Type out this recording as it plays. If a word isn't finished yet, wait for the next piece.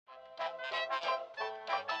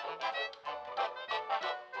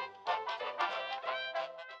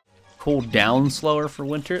Cool down slower for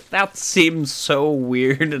winter? That seems so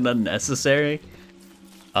weird and unnecessary.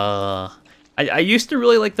 I used to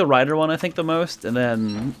really like the rider one, I think, the most, and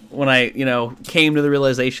then when I, came to the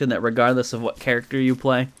realization that regardless of what character you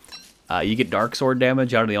play, you get dark sword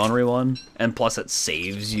damage out of the ornery one, and plus it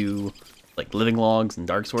saves you, like, living logs and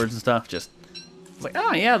dark swords and stuff. Just, it's like,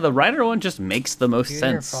 oh yeah, the rider one just makes the most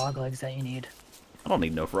sense. Frog legs that you need. I don't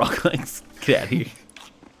need no frog legs. Get out of here.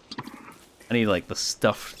 I need, like, the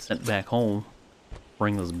stuff sent back home.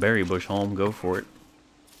 Bring this berry bush home, go for it.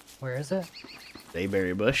 Where is it?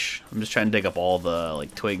 Bayberry bush. I'm just trying to dig up all the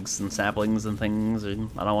like twigs and saplings and things,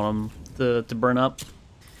 and I don't want them to burn up.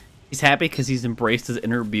 He's happy because he's embraced his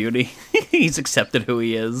inner beauty. He's accepted who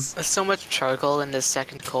he is. There's so much charcoal in this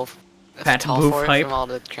second tall Pat forest pipe. from all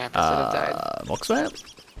the Krampus that have died. Volx fat?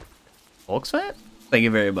 Volx fat? Thank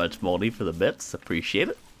you very much, Moldy, for the bits. Appreciate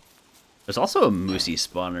it. There's also a moosey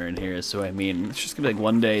spawner in here, so I mean, it's just gonna be like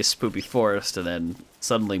one day spoopy forest and then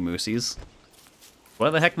suddenly moosies. Why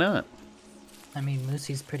the heck not? I mean,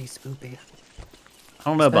 Moosey's pretty spoopy. I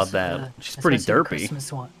don't know about that. She's pretty derpy.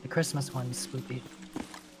 The Christmas one's spoopy.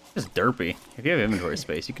 Just derpy. If you have inventory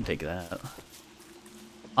space, you can take that.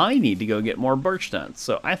 I need to go get more birch nuts,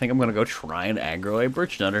 so I think I'm gonna go try and aggro a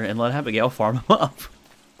birch nutter and let Abigail farm them up.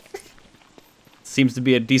 Seems to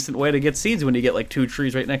be a decent way to get seeds when you get like 2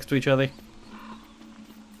 trees right next to each other.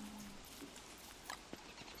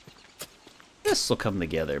 This will come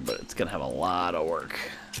together, but it's gonna have a lot of work.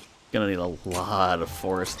 Gonna need a lot of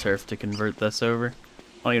forest turf to convert this over.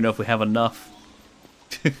 I don't even know if we have enough.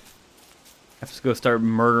 Have to go start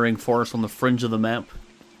murdering forests on the fringe of the map.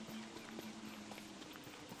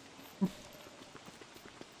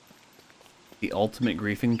 The ultimate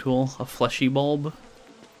griefing tool, a fleshy bulb.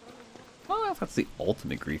 I don't know if that's the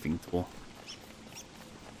ultimate griefing tool.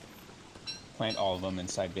 Plant all of them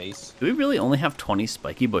inside base. Do we really only have 20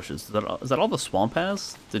 spiky bushes? Is that all the swamp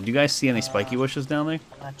has? Did you guys see any spiky bushes down there?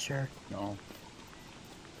 I'm not sure. No.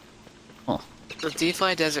 Huh. The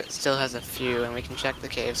DeFi Desert still has a few, and we can check the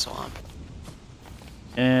cave swamp.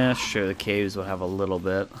 Yeah, sure, the caves will have a little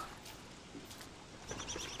bit.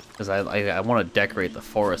 Because I want to decorate the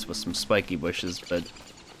forest with some spiky bushes, but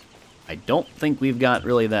I don't think we've got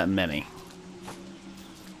really that many.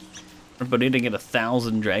 But need to get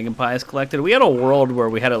 1,000 dragon pies collected. We had a world where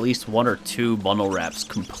we had at least 1 or 2 bundle wraps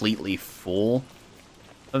completely full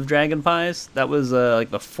of dragon pies. That was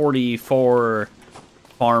like the 44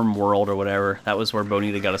 farm world or whatever. That was where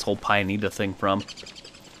Bonita got his whole Pionita thing from.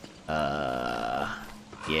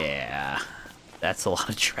 Yeah, that's a lot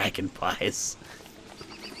of dragon pies.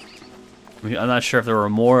 I mean, I'm not sure if there were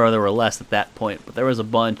more or there were less at that point, but there was a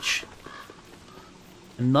bunch.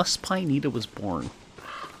 And thus Pionita was born.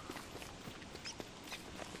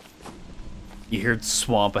 You heard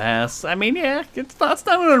swamp ass. I mean, yeah, that's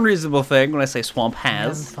not an unreasonable thing when I say swamp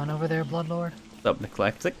has. You having fun over there, Bloodlord? What's up,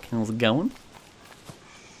 Neglectic? How's it going?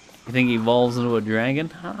 You think he evolves into a dragon?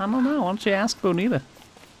 I don't know. Why don't you ask Bonita?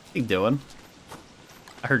 What's he doing?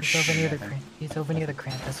 I heard He's over near the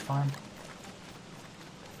Krampus farm.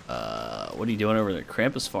 What are you doing over there?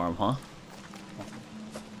 Krampus farm, huh?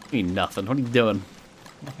 I mean nothing. What are you doing?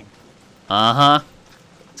 Nothing. Uh-huh.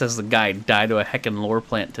 Says the guy died to a heckin' lore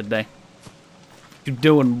plant today. What you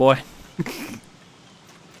doing, boy?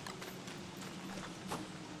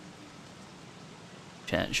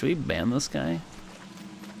 Chat, should we ban this guy?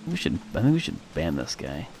 I think we should ban this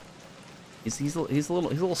guy. He's a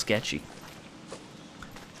little sketchy.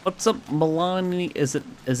 What's up, Milani? Is it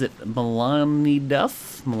Milani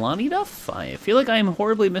Duff? Milani Duff? I feel like I am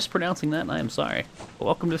horribly mispronouncing that, and I am sorry. But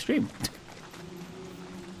welcome to the stream.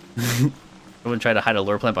 Someone tried to hide a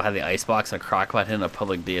lure plant behind the icebox and a crockpot hit in a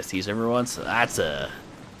public DST server once. That's a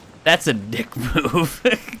dick move.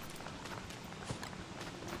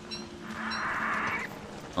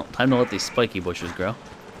 Oh, time to let these spiky bushes grow.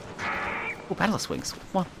 Oh, battle swings.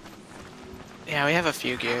 Come on. Yeah, we have a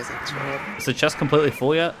few gears in this world. Is the chest completely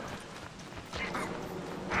full yet?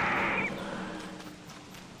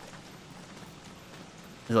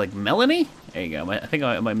 Is it like Melanie? There you go. I think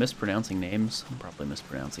am I mispronouncing names? I'm probably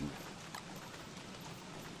mispronouncing.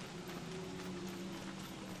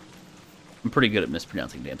 I'm pretty good at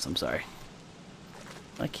mispronouncing names, I'm sorry.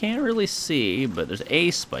 I can't really see, but there's a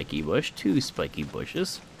spiky bush, 2 spiky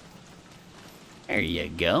bushes. There you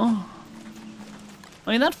go.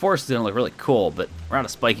 I mean, that forest is gonna look really cool, but we're out of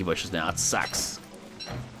spiky bushes now. It sucks.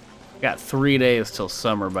 Got 3 days till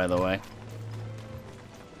summer, by the way.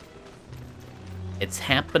 It's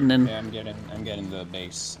happening. Yeah, I'm getting the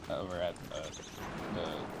base over at the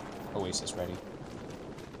Oasis ready.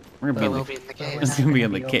 We're gonna He be in will the, be in the But we're caves. it's gonna be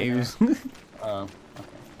in not the gonna be over caves. Okay.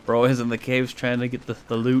 Bro is in the caves trying to get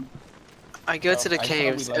the loot. I go to the I thought we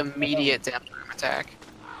caves, liked- I thought we- immediate depth attack.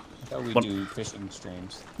 I thought we'd What? do fishing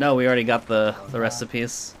streams. No, we already got the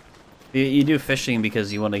recipes. You do fishing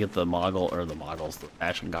because you want to get the the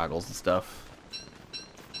action goggles and stuff.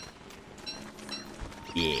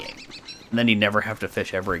 Yeah. And then you never have to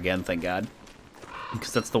fish ever again, thank God.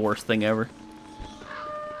 Because that's the worst thing ever.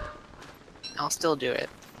 I'll still do it.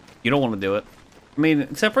 You don't want to do it. I mean,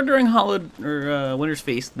 except for during Hallowed or Winter's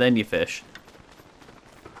Feast, then you fish.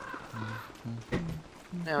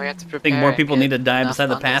 No, we have to prepare. Think more and people get need to die enough beside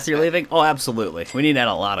the path bundles you're fit. leaving? Oh, absolutely. We need to add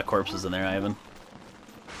a lot of corpses in there, Ivan.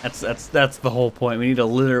 That's the whole point. We need to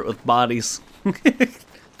litter it with bodies. I don't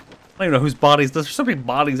even know whose bodies. There's so many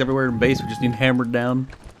bodies everywhere in base. We just need hammered down.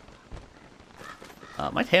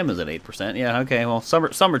 My TAM is at 8%. Yeah, okay. Well,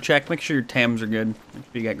 summer check. Make sure your TAMs are good. Make sure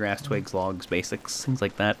you got grass, twigs, logs, basics, things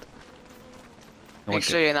like that. Make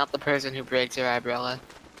sure you're not the person who breaks your umbrella.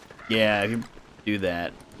 Yeah, if you do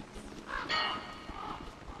that.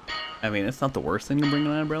 I mean, it's not the worst thing to bring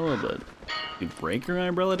an umbrella, but you break your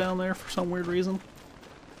umbrella down there for some weird reason.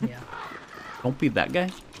 Yeah. Don't be that guy.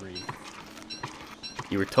 3.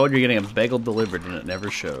 You were told you're getting a bagel delivered and it never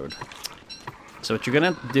showed. So what you're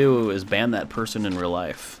gonna have to do is ban that person in real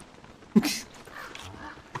life.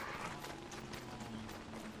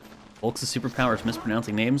 Volx's superpower is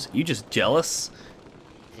mispronouncing names. You just jealous?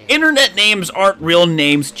 Internet names aren't real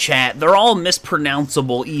names, chat. They're all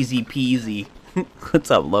mispronounceable, easy peasy. What's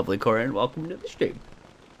up, lovely Corin? Welcome to the stream.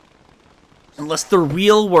 Unless they're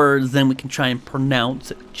real words, then we can try and pronounce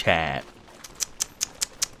it, chat.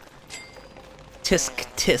 Tisk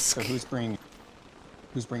tisk. So who's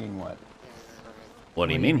bringing what? What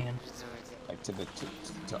do you mean? Like to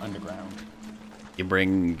underground? You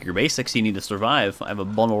bring your basics you need to survive. I have a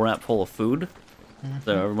bundle wrap full of food.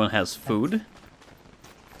 So everyone has food.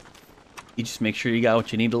 You just make sure you got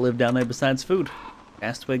what you need to live down there besides food.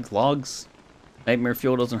 Ass twigs, logs. Nightmare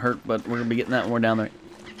fuel doesn't hurt, but we're gonna be getting that when we're down there.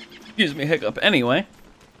 Excuse me, hiccup. Anyway.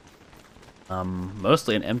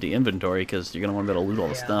 Mostly an empty inventory because you're gonna want to be able to loot all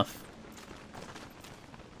the stuff.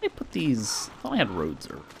 Let me put these. I thought I had roads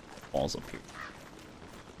or walls up here.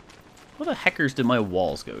 Where the heckers did my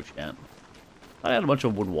walls go, chat? I had a bunch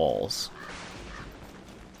of wood walls.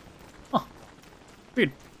 Huh.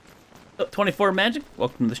 Weird. 24 magic.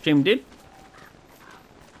 Welcome to the stream, dude.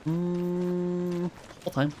 Whole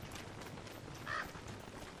time.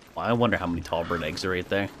 Well, I wonder how many tall bird eggs are right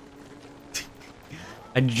there.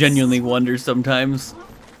 I genuinely wonder sometimes.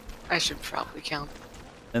 I should probably count.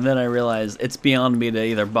 And then I realize it's beyond me to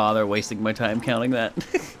either bother wasting my time counting that.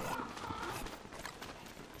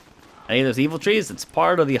 Any of those evil trees, it's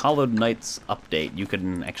part of the Hallowed Knights update. You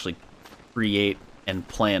can actually create and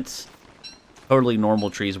plant totally normal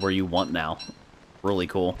trees where you want now. Really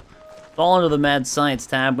cool. It's all under the Mad Science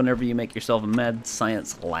tab whenever you make yourself a Mad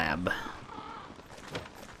Science lab.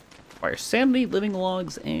 Require sanity, living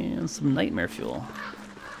logs, and some nightmare fuel.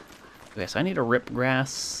 Okay, so I need to rip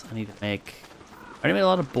grass. I need to make... I already made a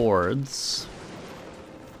lot of boards.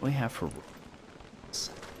 What do we have for...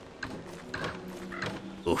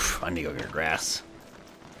 Oof, I need to go get grass.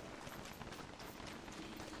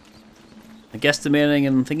 I'm guesstimating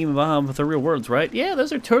and thinking about with the real words, right? Yeah,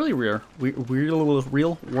 those are totally real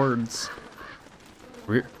words.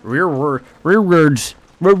 Real words.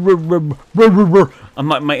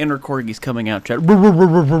 My inner corgi's coming out, chat.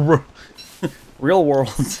 Real world.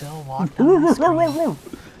 Still walk down the screen.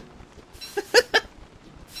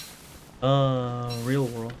 Real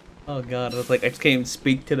world. Oh god, I was like, I just can't even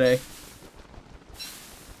speak today.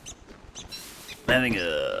 I'm having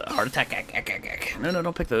a heart attack. No,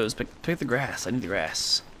 don't pick those. Pick the grass. I need the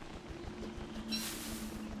grass.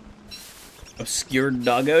 Obscured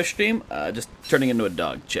doggo stream? Just turning into a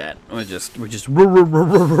dog, chat. We're just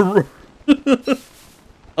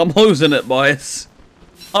I'm losing it, boys.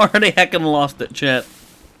 Already heckin' lost it, chat.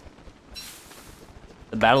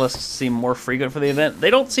 The battleists seem more frequent for the event. They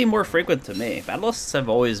don't seem more frequent to me. Battleists have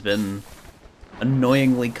always been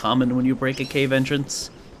annoyingly common when you break a cave entrance.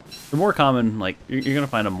 They're more common, like, you're gonna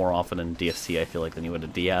find them more often in DST, I feel like, than you would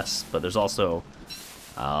at DS. But there's also,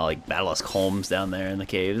 like, battleless combs down there in the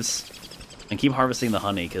caves. And keep harvesting the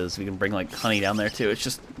honey, because we can bring, like, honey down there, too. It's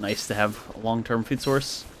just nice to have a long-term food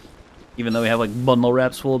source. Even though we have, like, bundle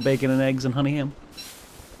wraps full of bacon and eggs and honey ham.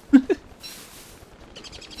 I'm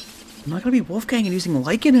not gonna be Wolfgang and using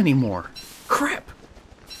lichen anymore. Crap!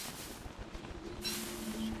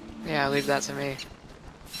 Yeah, leave that to me.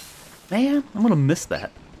 Man, I'm gonna miss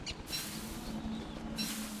that.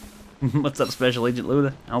 What's up, Special Agent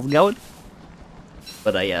Luda? How's it going?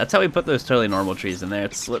 But yeah, that's how we put those totally normal trees in there.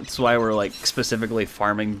 It's why we're like specifically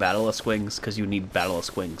farming basilisk wings, because you need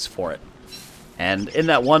basilisk wings for it. And in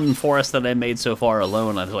that one forest that I made so far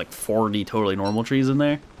alone, I have like 40 totally normal trees in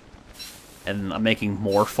there. And I'm making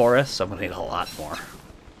more forests, so I'm gonna need a lot more.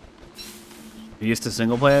 You're used to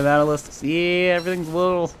single player basilisks? Yeah, everything's a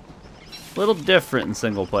little different in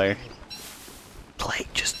single player. Klei,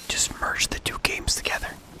 just merge the two games together.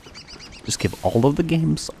 Just give all of the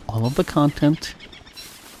games, all of the content.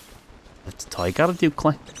 That's all you gotta do,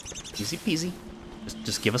 Klei. Easy peasy.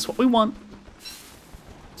 Just give us what we want.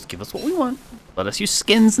 Just give us what we want. Let us use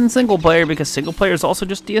skins in single player, because single player is also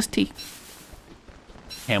just DST.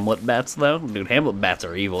 Hamlet bats, though? Dude, Hamlet bats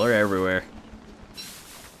are evil. They're everywhere.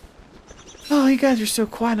 Oh, you guys are so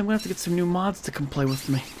quiet. I'm gonna have to get some new mods to come play with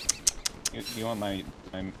me. You want my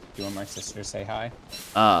sister to say hi?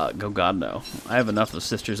 Go God, no. I have enough of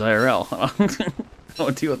sisters IRL. I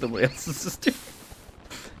don't deal with anybody else's sister.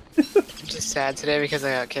 I'm just sad today because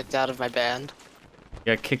I got kicked out of my band.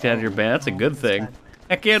 You got kicked out of your band? That's a good that's thing. bad.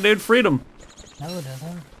 Heck yeah, dude, freedom. No, it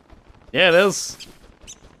doesn't. Yeah, it is.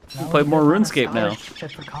 No, play you more get on a RuneScape now.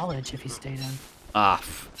 scholarship for college if you stayed in. Ah,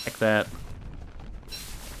 heck that.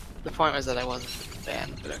 The point was that I wasn't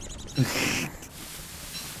banned. But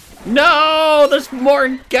No, there's more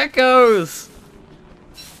geckos.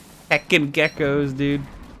 Heckin' geckos, dude.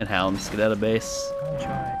 And hounds, get out of base. I'll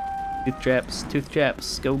try. Tooth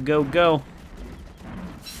traps, go, go, go.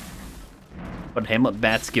 But Hamlet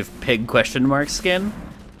bats give pig question mark skin?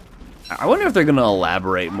 I wonder if they're gonna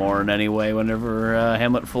elaborate more in any way whenever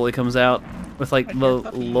Hamlet fully comes out with like the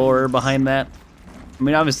lore behind that. I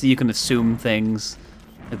mean, obviously you can assume things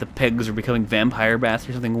like the pigs are becoming vampire bats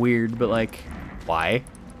or something weird, but like, why?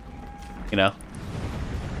 You know?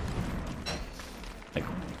 Like,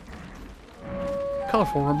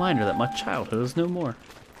 colorful reminder that my childhood is no more.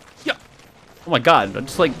 Yeah. Oh my God! I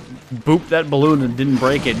just like booped that balloon and didn't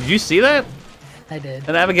break it. Did you see that? I did.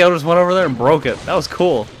 And Abigail just went over there and broke it. That was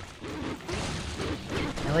cool.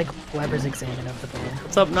 I like Weber's examine of the balloon.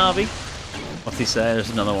 What's up, Navi? What's he say? There's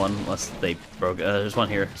another one, unless they broke it. There's one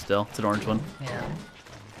here still. It's an orange one. Yeah.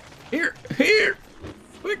 Here!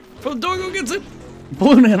 Quick! Before the doggo gets it!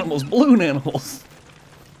 Balloon animals! Balloon animals!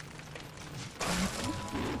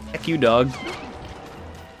 Heck you, dog.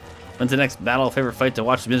 When's the next battle? Favorite fight to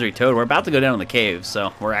watch? Misery Toad. We're about to go down in the cave,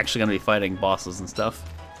 so we're actually going to be fighting bosses and stuff.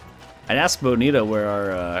 I'd ask Bonita where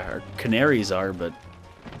our canaries are, but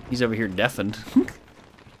he's over here deafened.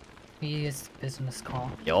 He is business call.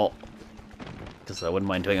 Yo. Because I wouldn't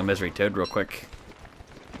mind doing a Misery Toad real quick.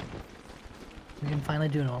 We can finally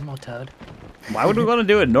do a normal toad. Why would we want to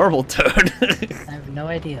do a normal Toad? I have no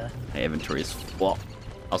idea. My inventory's full.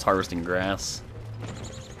 I was harvesting grass.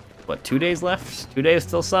 What, 2 days left? 2 days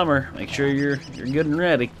till summer. Make sure you're good and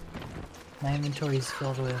ready. My inventory is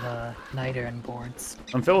filled with niter and boards.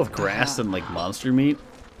 I'm filled with grass and like monster meat.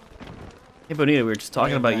 Hey Bonita, we were just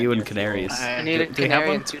talking about you and canaries. I need a Do we have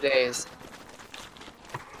canary in one? 2 days.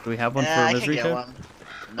 Do we have one Yeah, for I Misery can get Toad? one.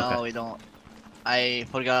 No, Okay. we don't. I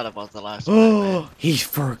forgot about the last one. Oh, he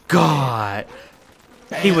forgot.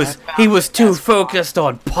 He was too focused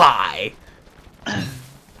on pie.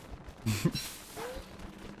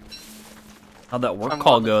 How'd that work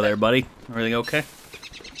call go there, buddy? Everything okay?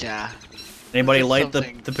 Yeah. Anybody There's light the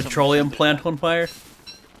something- petroleum something plant on fire?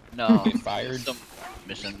 No. Get fired. Some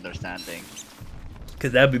misunderstanding.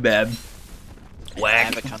 Cause that'd be bad. I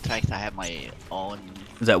have Whack. a contract. I have my own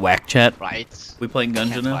Is that whack chat? rights. We playing You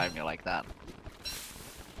Gungeon can't now? fire me like that.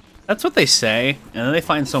 That's what they say, and then they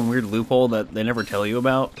find some weird loophole that they never tell you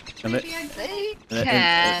about, and, They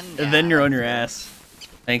can. and then you're on your ass.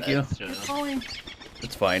 Thank you. That's true.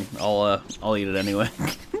 It's fine. I'll eat it anyway.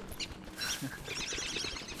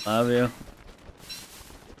 Love you.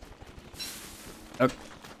 Okay.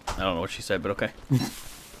 I don't know what she said, but okay.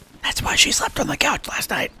 That's why she slept on the couch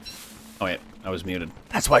last night. Oh wait, I was muted.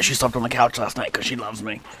 That's why she slept on the couch last night, because she loves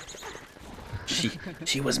me.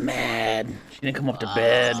 She was mad. She didn't come up to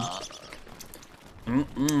bed.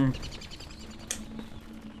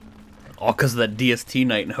 All because of that DST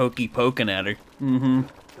night and hokey poking at her.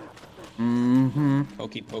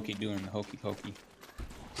 Hokey pokey doing the hokey pokey.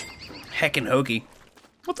 Heckin' hokey.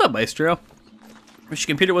 What's up, Maestro? Wish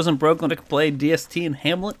your computer wasn't broken to play DST and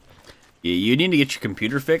Hamlet? Yeah, you need to get your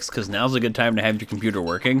computer fixed, because now's a good time to have your computer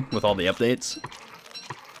working with all the updates.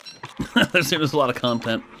 There's a lot of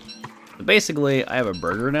content. But basically, I have a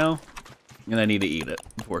burger now, and I need to eat it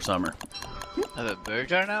before summer. I have a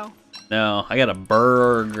burger now? No, I got a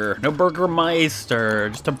burger. No Burger Meister,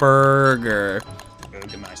 just a burger.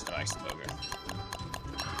 Burgermeister likes the burger.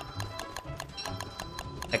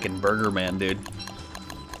 Heckin' Burger Man, dude.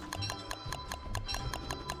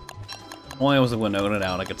 Only was a Winona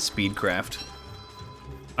out, I could speedcraft.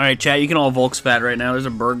 Alright, chat, you can all Volx fat right now. There's a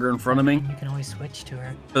burger in front of me. You can always switch to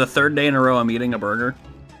her. For the 3rd day in a row, I'm eating a burger.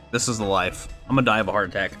 This is the life. I'm gonna die of a heart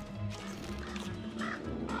attack.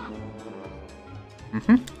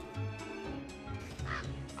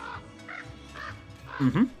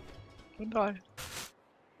 Goodbye.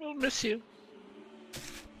 We'll miss you.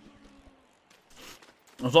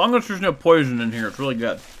 As long as there's no poison in here, it's really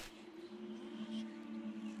good.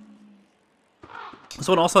 This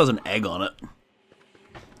one also has an egg on it.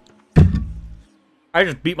 I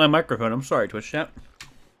just beat my microphone. I'm sorry, Twitch chat.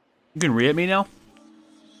 You can re-at me now?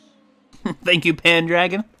 Thank you,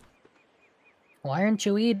 Pandragon. Why aren't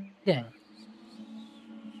you eating?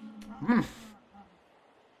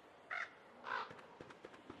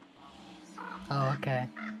 Oh, okay.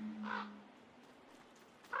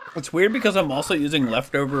 It's weird because I'm also using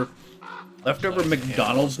leftover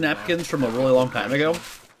McDonald's napkins from a really long time ago.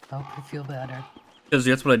 Hope you feel better. Because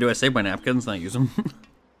that's what I do. I save my napkins and I use them.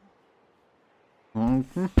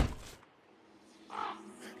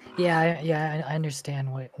 Yeah, I understand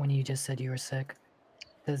when you just said you were sick.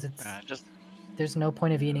 Because there's no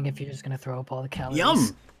point of eating if you're just gonna throw up all the calories.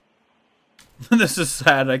 Yum! This is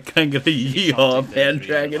sad. I can't get a yeehaw,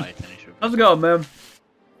 Pandragon. How's it going, man?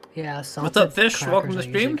 Yeah, What's up, Fish? Welcome to the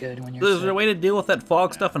stream. There's a way to deal with that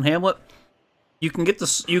fog stuff in Hamlet. You can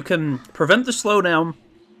you can prevent the slowdown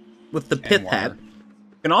with the pith hat.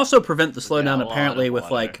 You can also prevent the slowdown apparently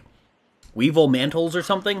with like weevil mantles or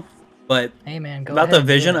something. But hey man, go about ahead the and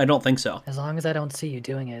do vision, it. I don't think so. As long as I don't see you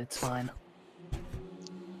doing it, it's fine.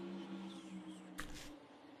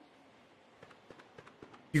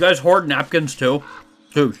 You guys hoard napkins too?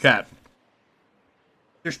 Dude, chat.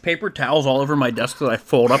 There's paper towels all over my desk that I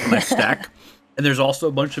fold up and I stack. And there's also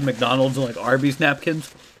a bunch of McDonald's and like Arby's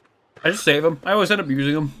napkins. I just save them. I always end up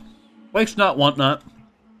using them. Waste not, want not.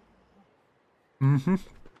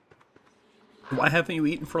 Why haven't you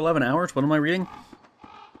eaten for 11 hours? What am I reading?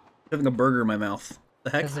 Having a burger in my mouth.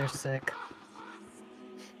 The heck? Because they're sick.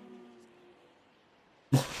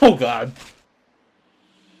 Oh god.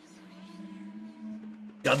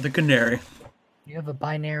 Got the canary. You have a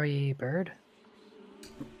binary bird?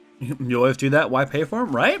 You always do that. Why pay for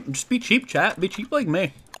them, right? Just be cheap, chat. Be cheap like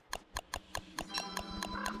me.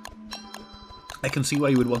 I can see why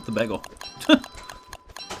you would want the bagel.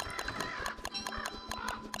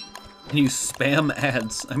 And you spam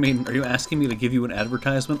ads. I mean, are you asking me to give you an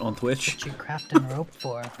advertisement on Twitch? What you crafting rope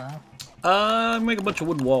for, huh? Make a bunch of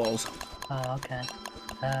wood walls. Oh, okay.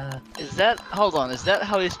 Is that, hold on, is that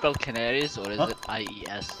how you spell canaries, or is it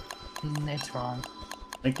I-E-S? It's wrong.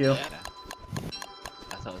 Thank you. Yeah.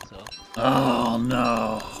 I thought so. Oh,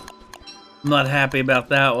 no. I'm not happy about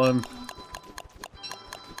that one.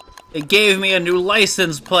 It gave me a new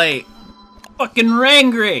license plate. Fucking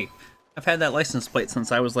Rangry. I've had that license plate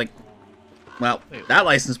since I was like... Well, that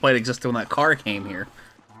license plate existed when that car came here.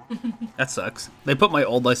 That sucks. They put my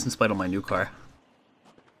old license plate on my new car.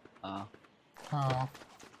 Oh.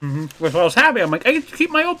 Which I was happy. I'm like, I get to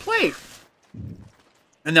keep my old plate.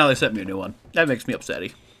 And now they sent me a new one. That makes me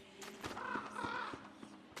upsetty.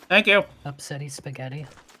 Thank you. Upsetty spaghetti.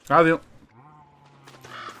 Love you.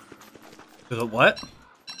 Is it what?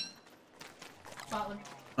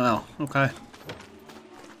 Oh, okay.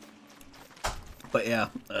 But yeah,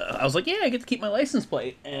 I was like, yeah, I get to keep my license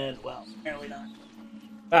plate, and well, apparently not.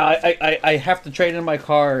 I have to trade in my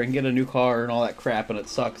car and get a new car and all that crap, and it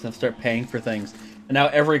sucks, and start paying for things. And now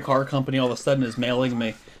every car company all of a sudden is mailing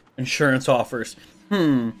me insurance offers.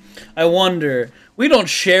 I wonder. We don't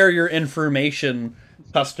share your information,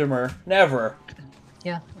 customer. Never.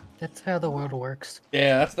 Yeah, that's how the world works.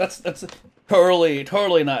 Yeah, that's totally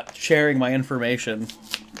not sharing my information.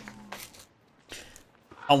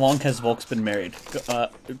 How long has Volx been married?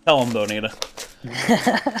 Tell him, Bonita.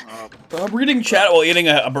 I'm reading chat while eating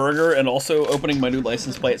a burger and also opening my new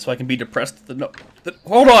license plate so I can be depressed.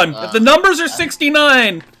 Hold on! If the numbers are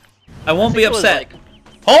 69, I won't be upset.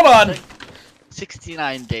 Hold on! Like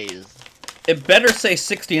 69 days. It better say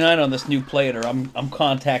 69 on this new plate or I'm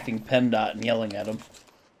contacting PennDOT and yelling at them.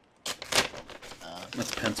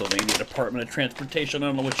 That's Pennsylvania Department of Transportation. I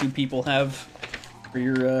don't know what you people have for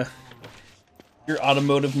your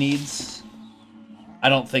automotive needs. I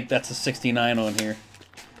don't think that's a 69 on here.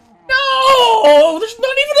 No! There's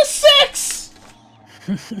not even a 6!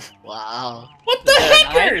 Wow. What the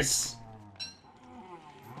heckers?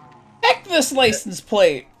 Heck this license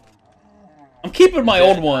plate. I'm keeping my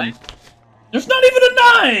old one. There's not even a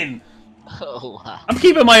 9! Oh, wow. I'm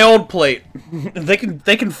keeping my old plate. They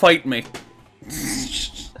can fight me.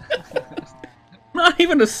 Not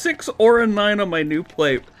even a 6 or a 9 on my new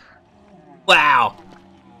plate. Wow.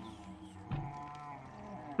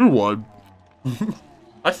 You would.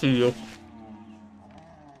 I see you.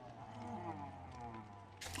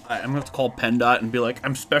 I'm gonna have to call PennDOT and be like,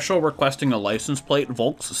 I'm special requesting a license plate,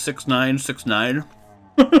 Volx 6969.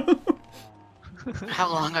 How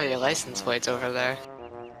long are your license plates over there?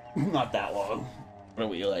 Not that long. What are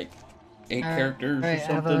we, like, 8 characters or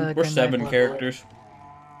have a something? We're good 7 night. characters.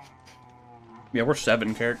 Yeah, we're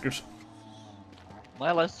 7 characters.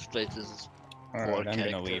 My license plate is Alright, I'm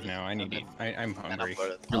gonna leave now. I'm hungry.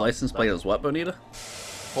 Your license plate is what, Bonita?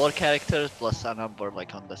 4 characters plus a number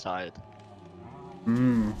like on the side.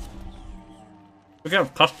 Hmm. We can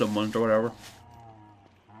have custom ones or whatever.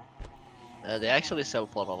 They actually sell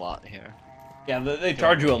for a lot here. Yeah, they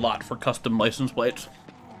charge you a lot for custom license plates.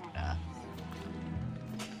 Yeah.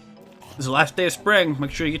 It's the last day of spring.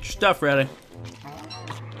 Make sure you get your stuff ready.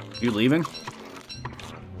 You leaving?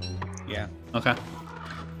 Yeah. Okay.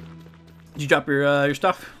 Did you drop your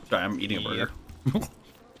stuff? Sorry, I'm eating a burger.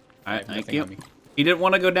 Alright, thank you. You didn't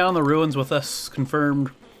want to go down the ruins with us,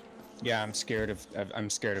 confirmed. Yeah, I'm scared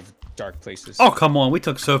of dark places. Oh, come on. We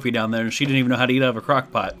took Sophie down there and she didn't even know how to eat out of a crock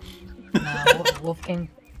pot. Nah, Wolf King,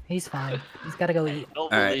 he's fine. He's gotta go eat.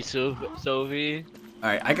 Don't Alright. believe Sophie.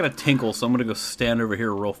 Alright, I got a tinkle, so I'm gonna go stand over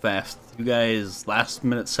here real fast. You guys, last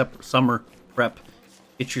minute summer prep.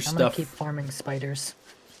 Get your I'm stuff. gonna keep farming spiders.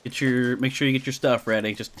 Make sure you get your stuff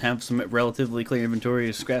ready. Just have some relatively clear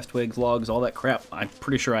inventory, scraps, twigs, logs, all that crap. I'm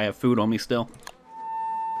pretty sure I have food on me still.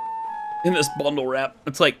 In this bundle wrap.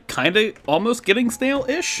 It's like kinda almost getting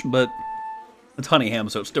stale-ish, but it's honey ham,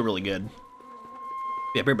 so it's still really good.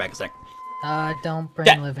 Yeah, bring it back a sec. Don't bring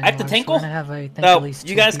Yeah, living. I have to logs. tinkle? We're gonna have, I think, Oh, at least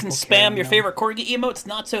you 2 guys can people spam carrying your them. favorite corgi emotes.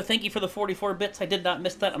 Not so. Thank you for the 44 bits. I did not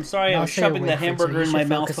miss that. I'm sorry. And I was also your shoving that Wilfred, so hamburger you in my should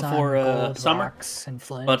mouth focus on before gold, summer. rocks, and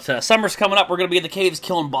flint. But summer's coming up. We're gonna be in the caves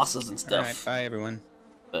killing bosses and stuff. Alright, bye everyone.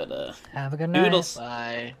 But Have a good night. noodles.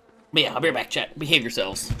 Bye. But yeah, I'll be right back, chat. Behave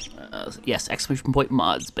yourselves. Yes, exclamation point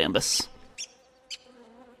mods, Bambus.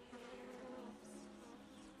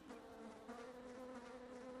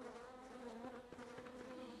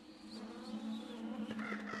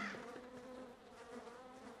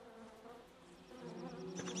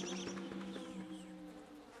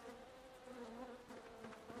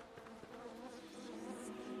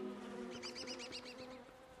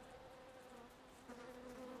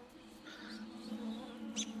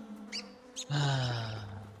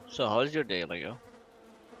 So how's your day, Lego?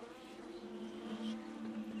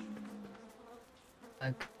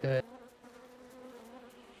 Good.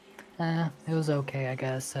 It was okay, I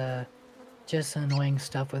guess. Just annoying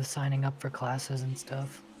stuff with signing up for classes and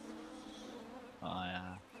stuff. Oh yeah.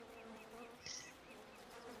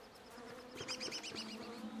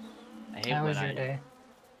 I hate How when was your day?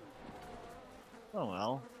 Oh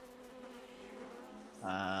well.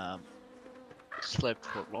 Slept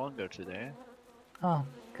for longer today. Oh,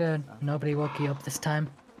 good. Nobody woke you up this time.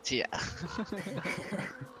 Yeah.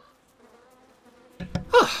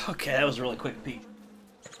 Okay, that was a really quick peek.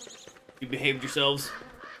 You behaved yourselves.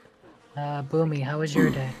 Boomy, how was your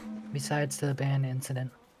day? Besides the band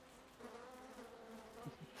incident.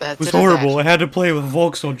 That's It was horrible. I had to play with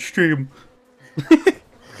Volx on stream.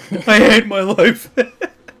 I hate my life.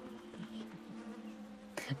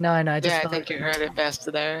 No, I just Yeah, I thought- think you heard it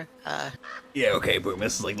best there. Yeah, okay, boom.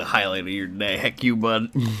 This is like the highlight of your day. Heck you,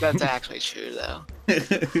 bud. That's actually true, though.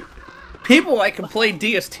 People I can play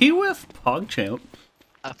DST with? PogChamp.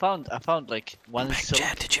 I found like one silk,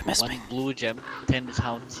 Chad, did you miss one me? blue gem, 10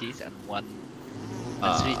 sound teeth, and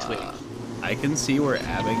 3 twigs. I can see where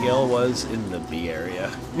Abigail was in the B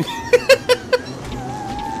area.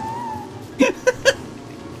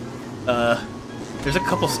 There's a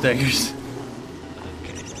couple stingers.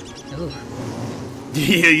 Ooh.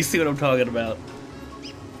 Yeah, you see what I'm talking about.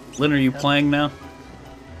 Lynn, are you playing now?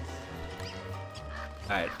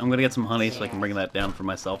 Alright, I'm gonna get some honey so I can bring that down for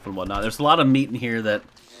myself and whatnot. There's a lot of meat in here that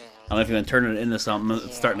I don't know if you're gonna turn it into something.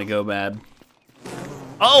 It's starting to go bad.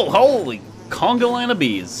 Oh, holy conga line of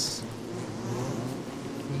bees.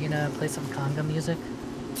 You gonna play some conga music?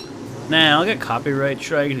 Nah, I'll get copyright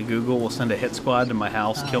strike. Google will send a hit squad to my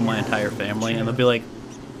house, kill my entire family, and they'll be like,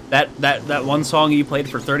 that one song you played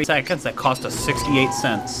for 30 seconds that cost us 68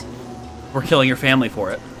 cents. We're killing your family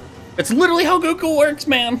for it. It's literally how Google works,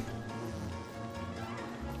 man.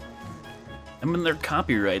 I mean, their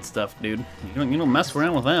copyright stuff, dude. You don't mess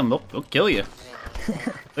around with them. They'll kill you.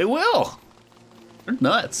 They will. They're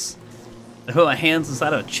nuts. I put my hands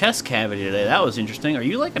inside of a chest cavity today. That was interesting. Are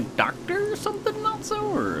you like a doctor or something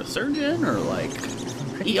also? Or a surgeon? Or like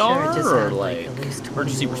Pretty ER? sure it just Or had, like at least 20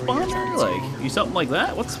 emergency warriors responder? on screen. Like, you something like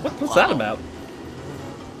that? What's that about?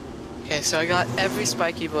 Okay, so I got every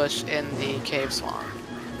spiky bush in the cave swamp.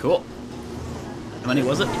 Cool. How many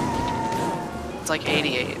was it? It's like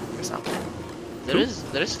 88 or something. There is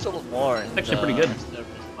still more. In Actually pretty good. servers,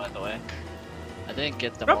 by the way. I didn't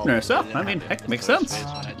get them Up all. nurse because up. didn't I mean, have heck, makes inventory sense.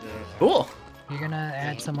 space when I did it. Cool. You're gonna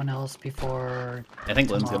add someone else before. I think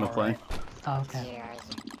Lynn's gonna tomorrow, play. right? Oh, okay.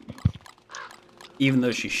 Even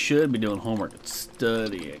though she should be doing homework and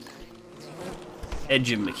studying.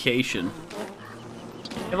 Education.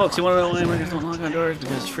 Hey folks, you wanna know why Americans don't knock on doors?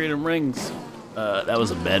 Because freedom rings. That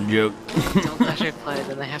was a bad joke. Don't let her play,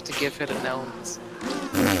 then they have to give her to gnomes.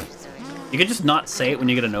 You could just not say it when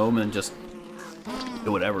you get a gnome and just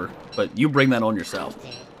do whatever. But you bring that on yourself.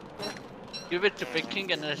 Give it to Big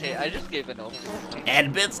King and then say, I just gave it over.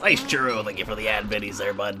 Ad bits? Nice churro. Thank you for the ad bitties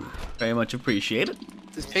there, bud. Very much appreciate it.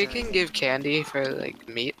 Does Peking give candy for, like,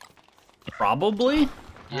 meat? Probably.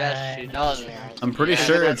 Yes, she does. I'm pretty Yeah,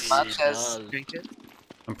 sure but it's. as much as does. trinket?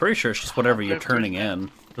 I'm pretty sure it's just whatever you're turning in.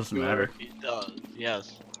 Doesn't matter. She does,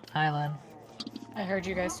 yes. Hi, Len. I heard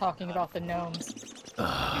you guys talking about the gnomes.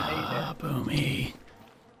 Boomy.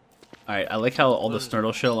 Alright, I like how all the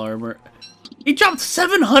Snurtle Shell armor. He dropped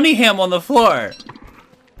 7 honey ham on the floor!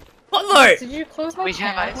 Bloodlord! Did you close my We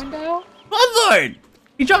have chat ice. window? Bloodlord!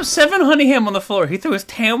 He dropped 7 honey ham on the floor. He threw his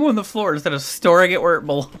tam on the floor instead of storing it where it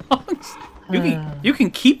belongs. You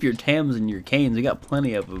can keep your tams and your canes. You got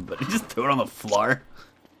plenty of them, but he just threw it on the floor.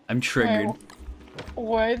 I'm triggered. Alright,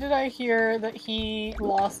 Why did I hear that he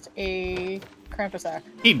lost a Krampus sack?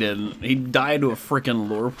 He didn't. He died to a freaking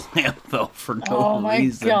lure plant though for no Oh my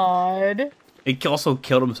reason. god. He also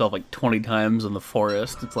killed himself like 20 times in the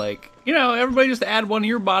forest. It's like, you know, everybody just add one of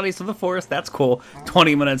your bodies to the forest. That's cool.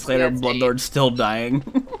 20 minutes later, That's Bloodlord's still dying.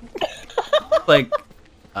 Like,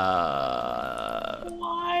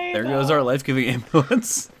 Why? there goes our life-giving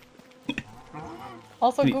ambulance.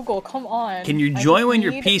 Also, Can you- Google, come on. Can you I join just when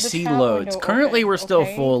your need the PC chat loads? window Currently, open, we're still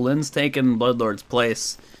okay? full. Lynn's taking Bloodlord's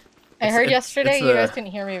place. I heard It's yesterday the- you guys couldn't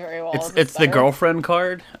hear me very well. Is this It's the better? girlfriend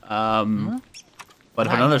card. But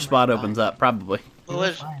if another spot opens up, probably. You're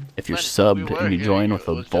fine. If you're When subbed we were and you here, join with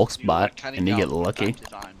a it was just Volx you were bot cutting and you get down from lucky. time to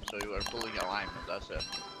time, so you were pulling alignment, that's it.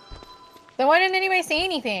 Then why didn't anybody say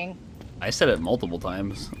anything? I said it multiple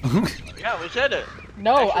times. Yeah, we said it.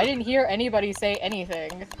 No, I Actually- didn't hear anybody say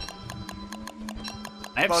anything.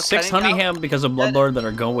 I have About 6 cutting honey down? ham because of Bloodlord that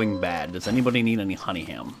are going bad. Does anybody need any honey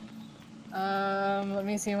ham? Let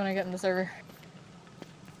me see when I get in the server.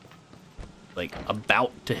 Like,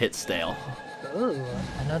 about to hit stale. Ooh,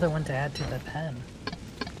 another one to add to the pen.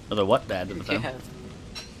 Another what to add to the pen? Yeah.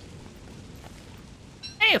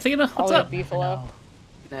 Hey, Athena, what's Probably up? a beefalo.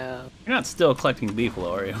 No. You're not still collecting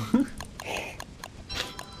beefalo, are you?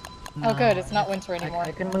 Oh good, it's not winter I anymore.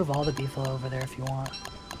 can move all the beefalo over there if you want.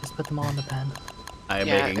 Just put them all in the pen. I am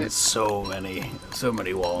Yeah, making it's- so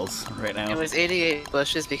many walls right now. It was 88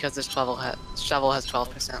 bushes because this shovel has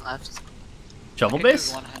 12% left. Shovel Okay,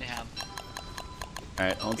 base? one honey ham.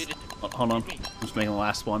 Alright, hold on. I'm just making the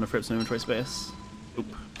last one to free up some inventory space. Oop.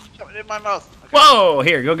 Shove it in my mouth. Okay. Whoa!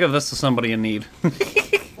 Here, go give this to somebody in need.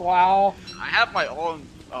 Wow. I have my own.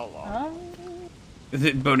 Oh, wow.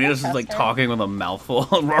 Bonitas is like fair. talking with a mouthful.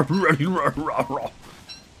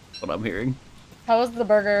 What I'm hearing. How was the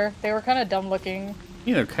burger? They were kind of dumb looking.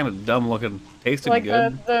 You know, kind of dumb looking. Tasted Like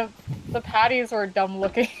good. the patties were dumb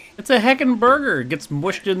looking. It's a heckin' burger. It gets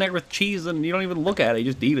mushed in there with cheese and you don't even look at it. You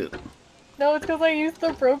just eat it. No, it's because I used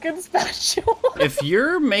the broken spatula. If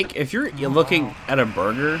you're looking at a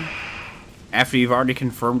burger after you've already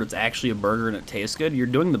confirmed it's actually a burger and it tastes good, you're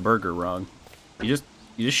doing the burger wrong. You just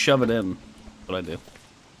shove it in. That's what I do.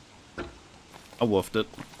 I woofed it.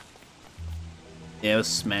 Yeah, it was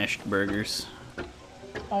smashed burgers.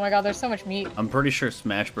 Oh my god, there's so much meat. I'm pretty sure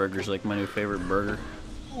smash burgers like my new favorite burger.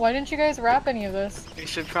 Why didn't you guys wrap any of this? You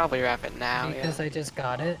should probably wrap it now. Because I just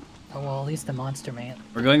got it. Oh, well, at least the monster meat.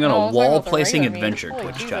 We're going on Oh, I a was talking wall about the placing regular meat. adventure, Holy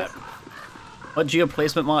Twitch Jesus. chat. What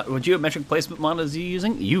geometric placement mod is he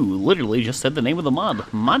using? You literally just said the name of the mod,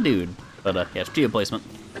 my dude. But yeah, it's geoplacement.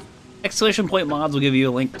 Exclamation point mods will give you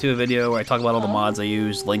a link to a video where I talk about all the mods I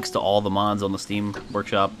use, links to all the mods on the Steam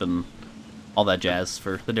Workshop, and all that jazz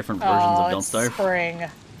for the different versions Oh, of Don't it's Starve. spring.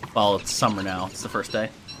 Well, it's summer now. It's the first day.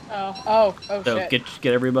 Oh So shit.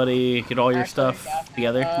 get everybody, get all your Actually, stuff yeah.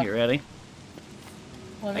 together. Get ready.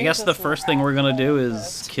 Let I me guess the just first thing we're gonna do wrap is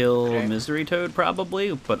this. kill Okay. Misery Toad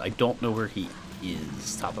probably, but I don't know where he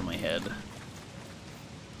is. Top of my head.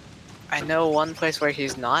 I know one place where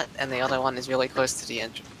he's not, and the other one is really close to the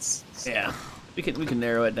entrance. Yeah, we can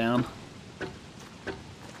narrow it down.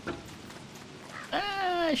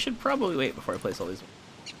 I should probably wait before I place all these.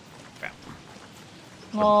 Crap.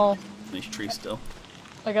 Well, These trees still.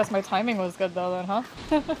 I guess my timing was good though then,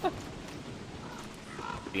 huh?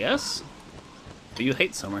 Yes. But you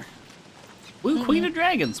hate summer. Blue Queen of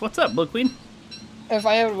Dragons. What's up, Blue Queen? If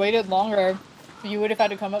I had waited longer, you would have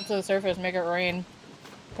had to come up to the surface and make it rain.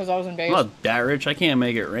 Because I was in base. I'm not that rich. I can't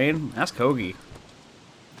make it rain. Ask Kogi.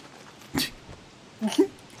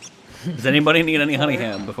 Does anybody need any honey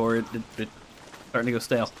ham before it starting to go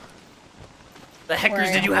stale? The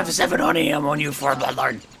heckers did you have 7 honey ham on you for,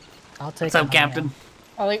 Bloodlord? I'll take What's up, Captain?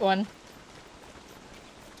 I'll eat one.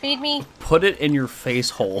 Feed me. Put it in your face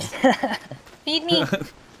hole. Feed me.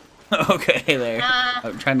 Okay, there.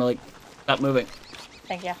 I'm trying to, like, stop moving.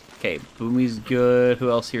 Thank you. Okay, Boomy's good. Who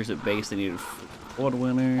else here's at base? They need a Blood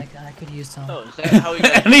winner. I could use some. Oh, is that how you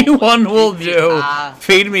guys Anyone will do. Ah.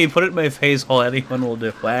 Feed me, put it in my face hole. Anyone will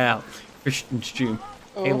do. Wow. Christian stream.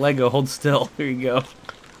 Hey, Lego, hold still. Here you go.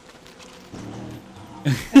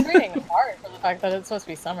 It's reading apart for the fact that it's supposed to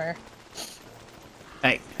be summer.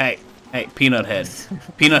 Hey, Peanut Head.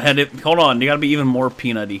 Peanut Head, hold on. You gotta be even more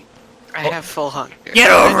peanutty. I have full hunger.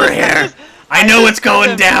 Get over here! I know it's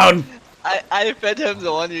going down! I fed him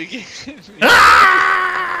the one you gave me.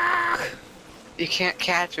 Ah! You can't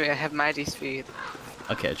catch me. I have mighty speed.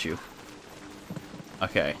 I'll catch you.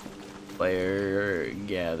 Okay. Player,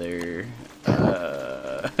 gather.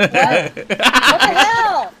 What? What the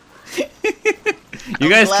hell? You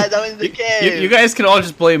guys, glad I'm in the cave. you guys can all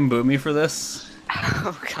just blame Boomy for this.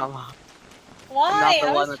 Oh, come on. Why? Not the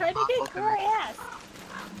I one was that's trying to get awful. grass.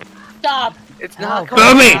 Stop. It's not Ow. going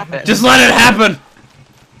to Boomy! happen. Just let it happen!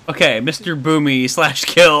 Okay, Mr. Boomy /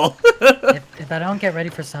 kill. If I don't get ready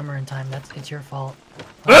for summer in time, it's your fault.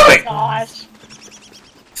 Boomy! Gosh.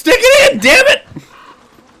 Stick it in, damn it!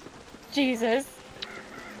 Jesus.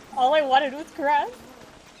 All I wanted was grass.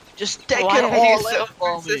 Just take Why it are you all so in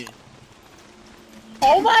for me. persistent?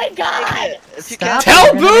 Oh my god! If you Stop. can't, Tell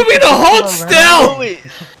You're gonna Boomy make to me hold feel still!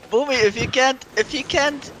 Boomy, if you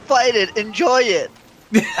can't fight it, enjoy it.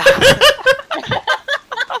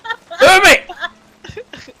 Boomy!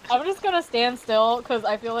 I'm just gonna stand still because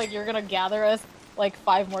I feel like you're gonna gather us like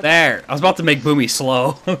 5 more There, I was about to make Boomy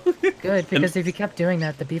slow. Good, because if you kept doing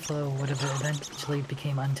that, the beefalo would have eventually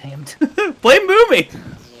became untamed. Blame Boomy!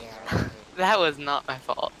 That was not my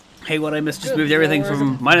fault. Hey, what I missed, just Good moved everything lord.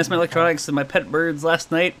 from minus my electronics and my pet birds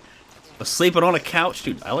last night. Was sleeping on a couch.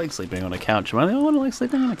 Dude, I like sleeping on a couch. Am I the only one who likes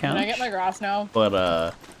sleeping on a couch? Can I get my grass now?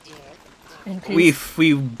 But, In peace.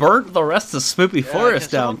 we burnt the rest of Spoopy Yeah,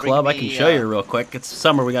 Forest can down, someone bring Club. I me, can show you real quick. It's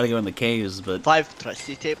summer, we gotta go in the caves, but 5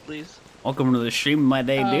 trusty tape, please. welcome to the stream, my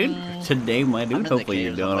day, dude. Today, my in dude. the Hopefully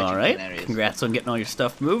you're caves, I'm doing watching alright. canaries. Congrats on getting all your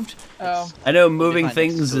stuff moved. Oh. I know moving find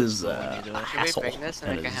things it so is, slow when you do it. Should hassle. we bring this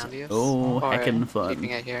and That make a is Houndius? Oh, Or heckin' keeping fun.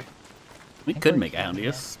 it here? We could make a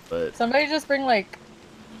Houndius, but... Somebody just bring like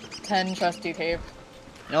 10 trusty tape.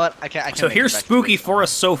 You know what? I can So make here's it back Spooky to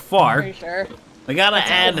Forest so far. Pretty sure. We gotta It's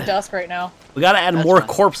add... dusk right now. We gotta add That's more fine.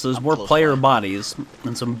 corpses, I'm more close player by. bodies,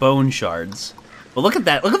 and some bone shards. But look at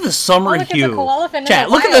that! Look at the summer Oh, look, it's a hue. koala fin in Chat,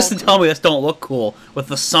 the look at this and wild. tell me this don't look cool with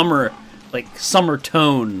the summer, like summer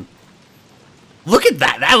tone. Look at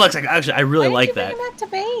that! That looks like actually I really Why like didn't that. you bring it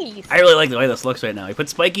back to base? I really like the way this looks right now. We put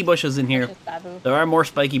spiky bushes in here. Just babu. There are more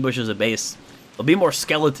spiky bushes at base. There'll be more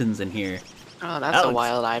skeletons in here. Oh, that's That a looks-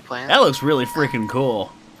 wild eye plant. That looks really freaking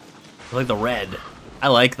cool. I like the red. I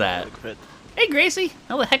like that. Crit. Hey Gracie,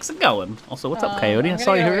 how the heck's it going? Also, what's up, I'm Coyote? I gonna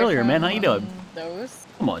saw you get here away earlier, man. How you from doing? Those.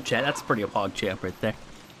 Come on, chat. That's pretty a pog champ right there.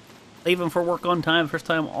 Leaving for work on time. First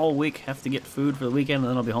time all week. Have to get food for the weekend, and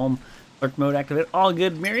then I'll be home. Alert mode activate. All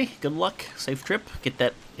good, Mary. Good luck. Safe trip. Get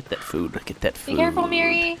that food. Get that food. Be careful,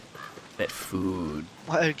 Mary. That food.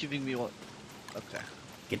 Why are you giving me one? Okay.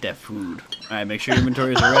 Get that food. All right. Make sure your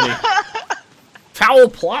inventories are ready. Foul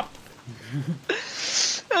plop.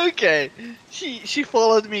 Okay. She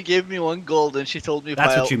followed me, gave me 1 gold, and she told me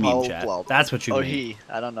That's pile, what you mean, pile chat. plop. That's what you Or mean. he.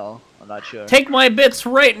 I don't know. I'm not sure. Take my bits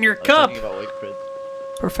right in your I was cup. talking about Wake Crit.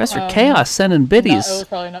 Professor Um, Chaos sending No, it biddies. was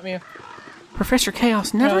probably not me. Professor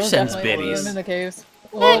Chaos No, never it was sends definitely biddies. one in the caves.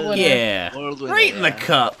 Heck World winner. yeah. World winner, Right in the yeah.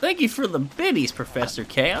 cup. Thank you for the biddies, Professor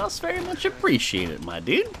Chaos. Very much appreciate it, my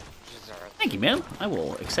dude. Thank you, man. I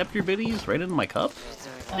will accept your biddies right into my cup.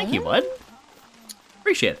 Thank you, bud.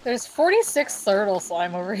 Appreciate it. There's 46 turtle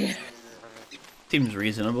slime over here. Seems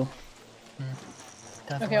reasonable.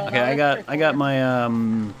 Definitely. well, Okay, no, I got my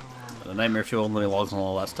the nightmare fuel and living logs and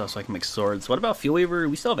all that stuff, so I can make swords. What about fuel weaver?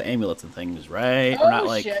 We still have amulets and things, right? Oh, We're not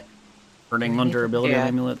like shit. burning on durability Yeah.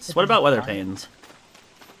 amulets. What about weather panes?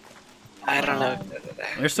 I don't know.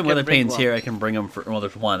 There's some You can weather bring panes one. here. I can bring them for. Well,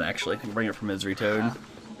 there's one actually. I can bring it from Misery Toad.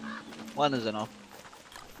 1 is enough.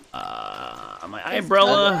 My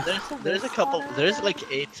umbrella. There's a couple. There's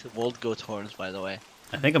like 8 World Goat horns, by the way.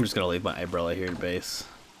 I think I'm just gonna leave my umbrella here at base.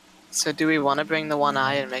 So do we want to bring the one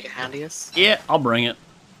eye and make a Houndius? Yeah, I'll bring it.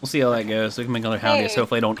 We'll see how that goes. We can make another Houndius. Hey.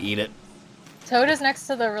 Hopefully I don't eat it. Toad is next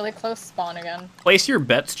to the really close spawn again. Place your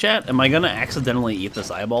bets, chat. Am I gonna accidentally eat this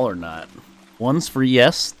eyeball or not? 1's for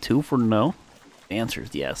yes, 2 for no. The answer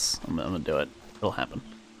is yes. I'm gonna do it. It'll happen.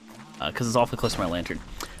 Because it's awfully close to my lantern.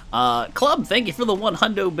 Club, thank you for the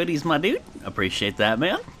 100 biddies, my dude. Appreciate that,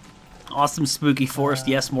 man. Awesome spooky forest.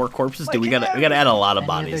 Yes, more corpses. Dude, we gotta add a lot of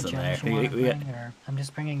bodies in there. I'm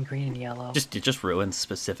just bringing green and yellow. Just ruin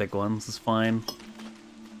specific ones is fine.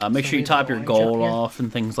 Make sure you top your gold off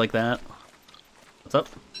and things like that. What's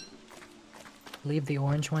up? Leave the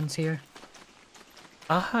orange ones here.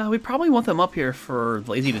 We probably want them up here for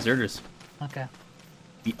lazy deserters. Okay.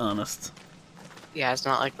 Be honest. Yeah, it's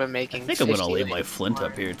not like we're making. I think I'm gonna leave my flint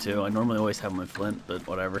up here too. I normally always have my flint, but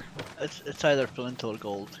whatever. It's either flint or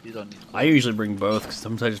gold. You don't need gold. I usually bring both because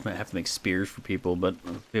sometimes I just might have to make spears for people. But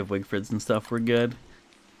if we have Wigfrids and stuff, we're good.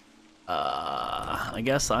 I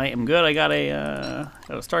guess I am good. I got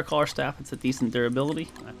a Star Caller staff. It's a decent durability.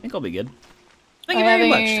 I think I'll be good. Thank you very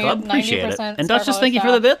much, Club. Appreciate it. And Dutch, just thank you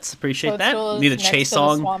for the bits. Appreciate that. Need a chase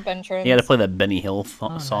song. You had to play that Benny Hill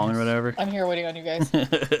song or whatever. I'm here waiting on you guys.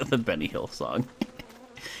 The Benny Hill song.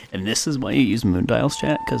 And this is why you use moon dials,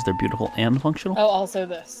 chat, because they're beautiful and functional. Oh, also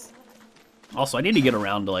this. Also, I need to get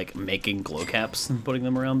around to like making glow caps and putting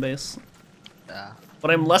them around base. Yeah.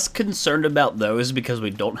 But I'm less concerned about those because we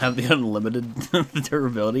don't have the unlimited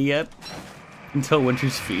durability yet until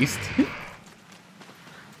Winter's Feast.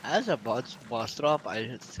 As a boss drop,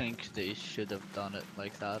 I think they should have done it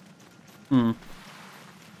like that. Hmm.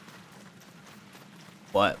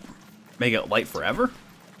 What? Make it light forever?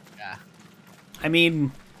 Yeah. I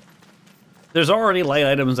mean, there's already light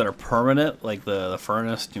items that are permanent, like the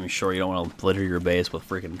furnace. I'm sure you don't want to litter your base with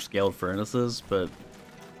freaking scaled furnaces, but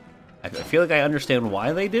I feel like I understand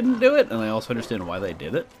why they didn't do it, and I also understand why they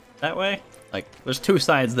did it that way. Like, there's two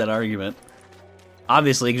sides to that argument.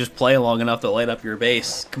 Obviously, you can just play long enough to light up your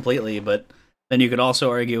base completely, but then you could also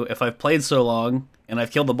argue, if I've played so long, and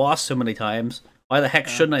I've killed the boss so many times, why the heck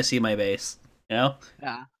shouldn't I see my base? You know?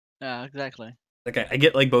 Yeah, exactly. Like, I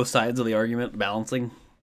get, like, both sides of the argument, balancing.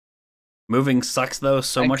 Moving sucks, though,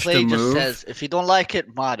 so much Klei to move. just says, if you don't like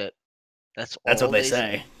it, mod it. That's what they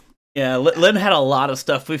say. Yeah, Lynn had a lot of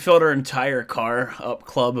stuff. We filled her entire car up,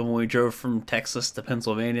 Club, and when we drove from Texas to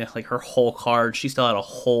Pennsylvania, like, her whole car, she still had a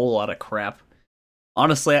whole lot of crap.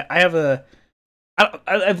 Honestly, I've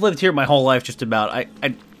lived here my whole life just about.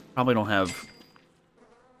 I probably don't have...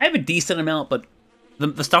 I have a decent amount, but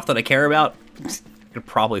the stuff that I care about could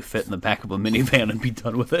probably fit in the back of a minivan and be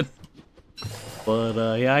done with it.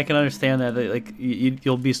 But, yeah, I can understand that. Like,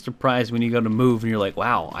 you'll be surprised when you go to move and you're like,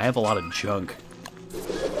 wow, I have a lot of junk.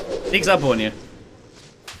 Sneaks up on you.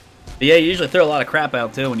 But yeah, you usually throw a lot of crap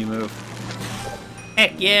out, too, when you move.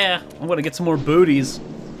 Heck yeah! I'm gonna get some more booties.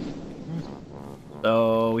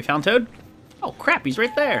 So, we found Toad? Oh, crap, he's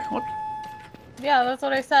right there. What? Yeah, that's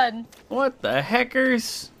what I said. What the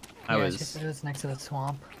heckers? Yeah, it was next to the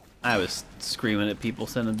swamp. I was screaming at people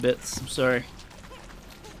sending bits. I'm sorry.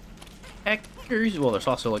 Heckers? Well, there's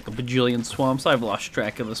also like a bajillion swamps. I've lost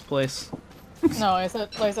track of this place. No, I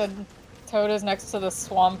said Toad is next to the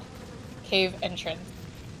swamp cave entrance.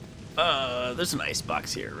 There's an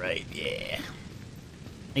icebox here, right? Yeah.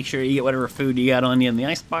 Make sure you get whatever food you got on you in the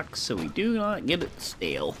icebox so we do not get it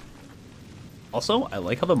stale. Also, I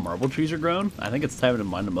like how the marble trees are grown. I think it's time to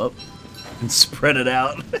mine them up and spread it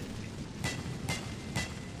out.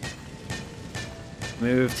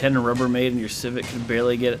 Move 10 Rubbermaid and your Civic can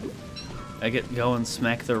barely get it. I get going,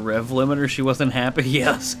 smack the rev limiter. She wasn't happy.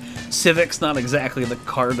 Yes, Civic's not exactly the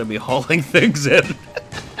car to be hauling things in.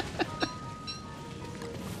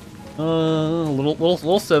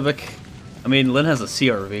 Little Civic. I mean, Lynn has a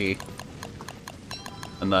CRV.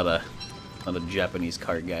 I'm not a Japanese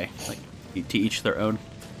car guy. Like, to each their own.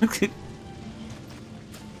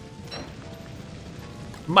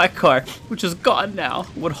 My car, which is gone now,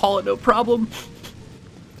 would haul it no problem.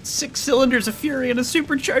 6 cylinders of fury and a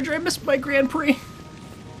supercharger. I missed my Grand Prix.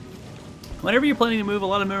 Whenever you're planning to move, a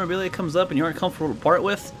lot of memorabilia comes up and you aren't comfortable to part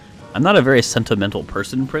with. I'm not a very sentimental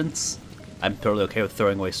person, Prince. I'm totally okay with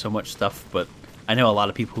throwing away so much stuff, but I know a lot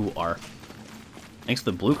of people who are. Thanks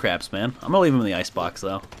to the blue craps, man. I'm gonna leave them in the icebox,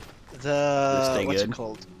 though. What's it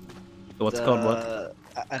called? What's it called? What?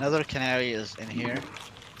 Another canary is in here.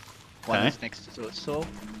 One is next to it, so.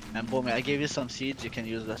 And boom, I gave you some seeds. You can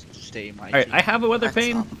use this to stay in my. All right, I have a weather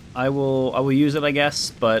pane. I will use it, I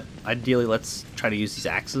guess. But ideally, let's try to use these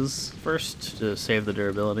axes first to save the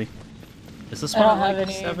durability. Is this one? I don't have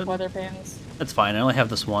any weather panes. That's fine. I only have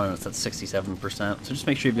this one, and it's at 67%. So just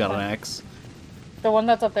make sure you've got an axe. The one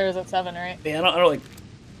that's up there is at 7, right? Yeah, I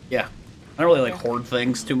don't really like hoard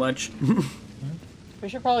things too much. We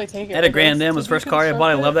should probably take it. I had a with Grand us. Am, was Did the first we car I bought.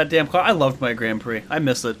 I construct love it? that damn car. I loved my Grand Prix. I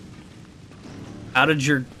miss it. How did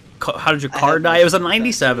your car had die? my It was a Grand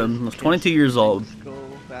 '97. I was 22 years old, Let's go,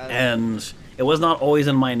 bad. and it was not always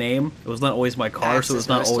in my name. It was not always my car, so it was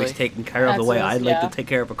not Access always mostly. taken care of the way Access, I'd like yeah. to take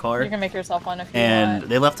care of a car. You can make yourself one if you And want.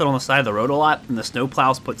 they left it on the side of the road a lot, and the snow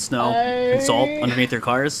plows put snow and salt underneath their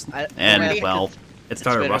cars, and Alright. well, it It's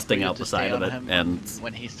started better for rusting you out to the side stay of on it, him and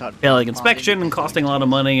when he starts failing bonding inspection and because costing a he lot of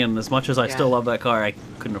needs money. And as much as I Yeah. still love that car, I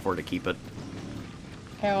couldn't afford to keep it.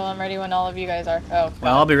 Okay, well, I'm ready when all of you guys are. Oh,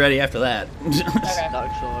 Well, I'll be ready after that. okay.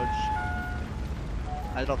 Dark Swords.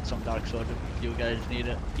 I dropped some Dark Sword if you guys need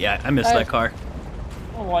it. Yeah, I miss that car.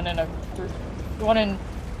 1 and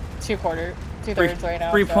 2/3 right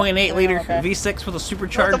now. 3.8 so liter okay. V6 with a Oh, the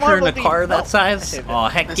supercharger Marble and a car Beam. that Oh, size. I saved it. Oh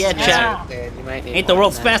heck This yeah, is chat! good. You might need Ain't the more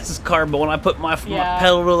world's than that. fastest car, but when I put my Yeah.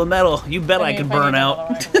 pedal to the metal, you bet I mean, could if I burn need out.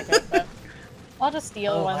 another one, I can make it, but I'll just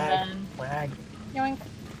steal Oh, one lag, then. lag. Yoink.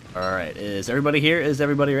 All right, is everybody here? Is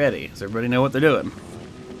everybody ready? Does everybody know what they're doing?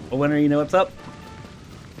 Well, winner, you know what's up?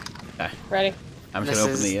 Okay, Ready? I'm This just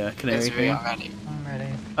gonna open is- the canary this for video you. already. I'm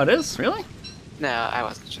ready. Oh, it is? Really? No, I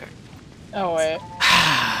wasn't sure. Oh, wait.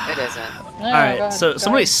 It isn't. No, All go right, ahead, so go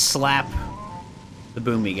somebody ahead. slap the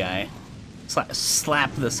boomy guy.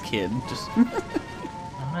 Slap this kid. Just I'm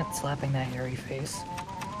not slapping that hairy face.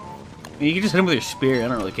 you can just hit him with your spear. I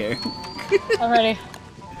don't really care. I'm ready.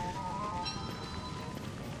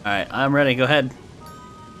 All right, I'm ready. Go ahead.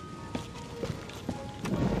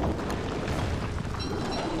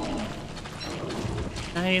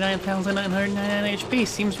 $99,999 HP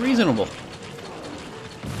seems reasonable.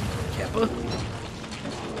 Kappa.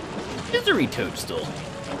 Misery Toadstool.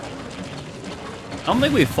 I don't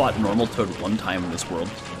think we've fought normal Toad one time in this world.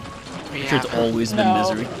 I'm sure it's always been No.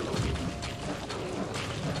 misery.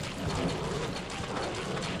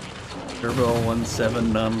 Turbo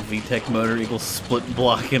 1.7 non-VTEC motor equals split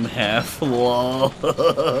block in half. Lol.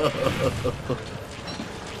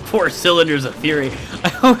 4 cylinders of fury.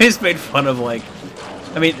 I always made fun of, like,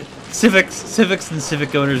 I mean, Civics and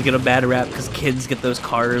Civic owners get a bad rap because kids get those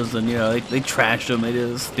cars and, you know, they trash them, they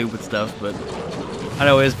do stupid stuff, but I'd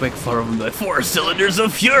always make fun of them, like, 4 cylinders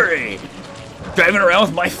of fury! Driving around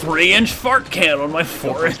with my 3-inch fart can on my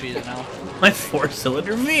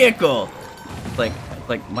 4-cylinder vehicle! Like,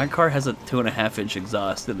 my car has a 2.5-inch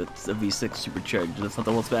exhaust and it's a V6 supercharged, and it's not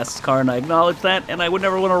the world's fastest car, and I acknowledge that, and I would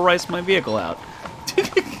never want to race my vehicle out.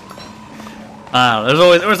 I don't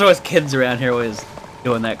know, there's always kids around here always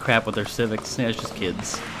doing that crap with their Civics. Yeah, it's just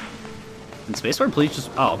kids. And Spaceport Police just...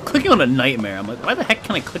 Oh, clicking on a nightmare. I'm like, why the heck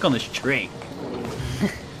can I click on this tree?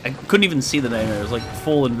 I couldn't even see the nightmare. It was like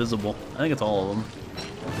full invisible. I think it's all of them.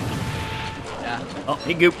 Yeah. Oh,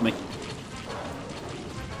 he gooped me.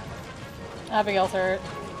 Abigail's hurt.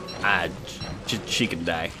 Ah, she can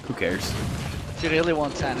die. Who cares? If you really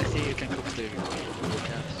want sanity, you can cook the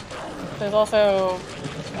There's also...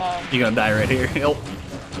 You're gonna die right here. Help.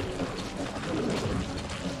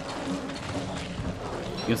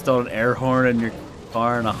 You installed an air horn in your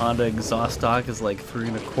car, and a Honda exhaust stock is like 3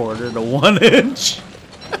 1/4 to 1 inch.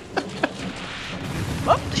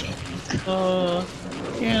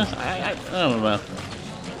 Yeah, I don't know.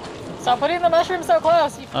 Stop putting the mushroom so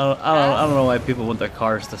close! You I don't know why people want their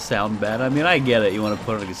cars to sound bad. I mean, I get it. You want to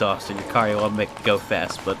put an exhaust in your car, you want to make it go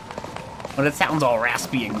fast, but when it sounds all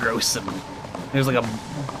raspy and gross and there's like a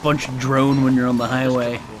bunch of drone when you're on the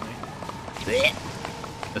highway.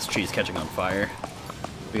 This tree's catching on fire.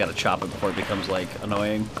 We gotta chop it before it becomes, like,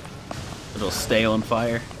 annoying. It'll stay on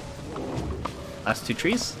fire. Last 2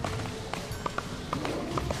 trees.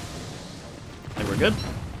 I think we're good.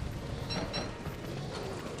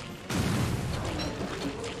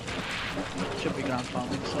 should be ground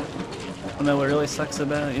pounding, so. You know what really sucks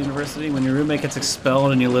about university? When your roommate gets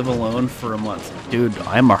expelled and you live alone for a month. Dude,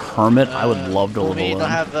 I'm a hermit. I would love to live We alone. don't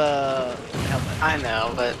have a helmet. I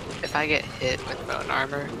know, but if I get hit with bone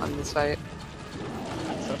armor on this fight,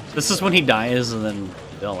 This is when he dies, and then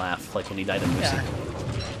they'll laugh, like when he died in Lucy. Yeah.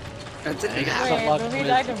 that didn't Wait, happen. luck Ruby with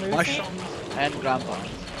died in Lucy? mushrooms and ground pounds.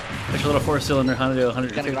 There's a little 4-cylinder Honda to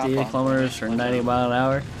 158 kilometers for 90 mile an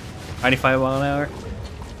hour, 95 mile an hour.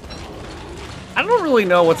 I don't really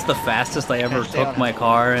know what's the fastest I ever took my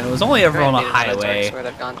car, and it was only ever on a highway.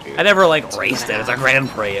 I never like raced it. It's a Grand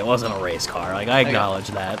Prix. It wasn't a race car. Like, I acknowledge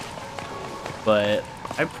that, but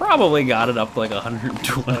I probably got it up to like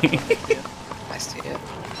 120. I see it.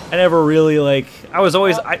 I never really like. I was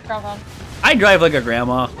always Ground pound. I drive like a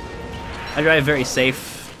grandma. I drive very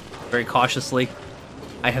safe, very cautiously.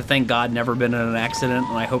 I have, thank God, never been in an accident,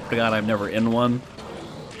 and I hope to God I'm never in one.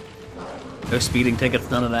 No speeding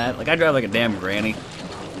tickets, none of that. Like, I drive like a damn granny.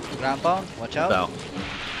 Ground pound, watch out. So,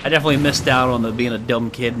 I definitely missed out on the being a dumb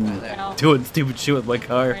kid and Now. doing stupid shit with my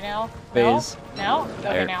car. Right now? Phase. Now? Okay,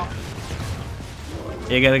 There. now.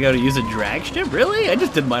 You gotta go to use a drag strip? Really? I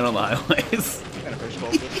just did mine on the highways.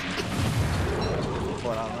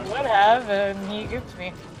 Would have, and he gooped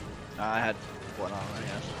me. I had one on, I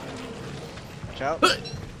guess. Watch out.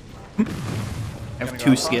 I have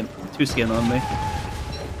two skin on me.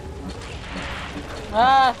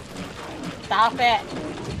 Ah! Stop it!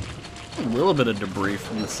 A little bit of debris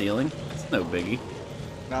from the ceiling. It's no biggie.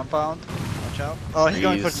 Compound. Watch out. Oh, he's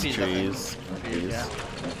going for speed. Trees. Yeah.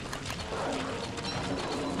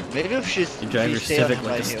 Maybe if she's. You drive your stay on Civic him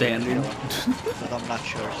like a right here, standard. but I'm not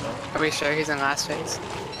sure, so. Are we sure he's in last phase?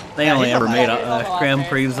 They Yeah, only he's ever on made He's on the last Grand phase.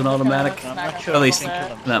 Prix and automatic. I'm not sure. At least I can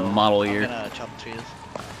kill him, in that so model I'm year. gonna chop trees.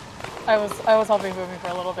 I was helping Boomy for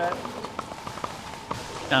a little bit.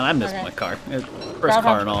 God, I missed Okay. my car. First Groundhog.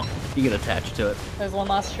 car and all. You get attached to it. There's one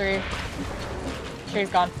last tree. Tree's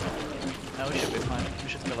gone. No, we should be fine. We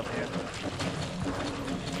should fill up here.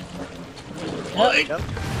 What? Yep.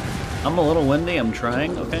 I'm a little windy. I'm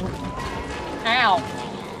trying. Okay. Ow!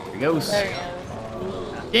 Here he goes. There he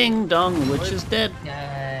is. Ding dong, the witch is dead.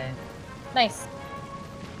 Yay. Nice.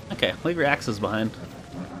 Okay, leave your axes behind.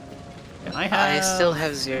 Okay, I still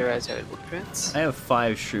have 0 total blueprints. I have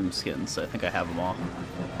 5 shroom skins, so I think I have them all.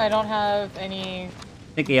 I don't have any. I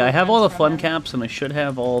think, yeah, I have all the fun Blueprints from caps, and I should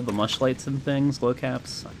have all the mush lights and things, glow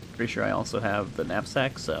caps. I'm pretty sure I also have the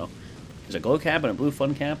knapsack, so there's a glow cap and a blue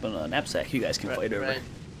fun cap and a knapsack you guys can fight over.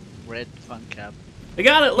 Red fun cap. We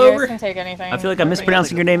got it, You guys Lover! can take anything. I feel like I'm Everybody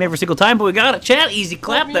mispronouncing your name every single time, but we got it. Chat, easy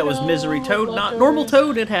clap. That was Misery Toad, not Normal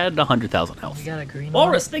Toad. It had 100,000 health. We got a green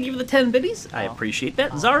Walrus, thank you for the 10 biddies. I appreciate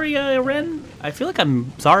that. Zaria Ren, I feel like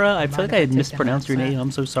I'm Zara. I feel like I mispronounced your name.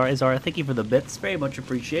 I'm so sorry, Zara. Thank you for the bits. Very much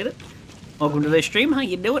appreciate it. Welcome to the stream. How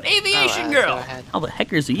you doing, Aviation go Girl? ahead. How the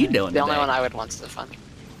heckers are you doing The only today? one I would want is the fun.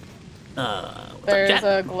 What's up, There's chat?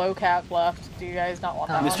 a glow cap left. Do you guys not want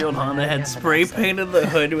that Mr. one? Old Honda Yeah, had the spray knapsack. painted the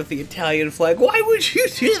hood with the Italian flag. Why would you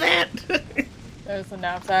do that? There's the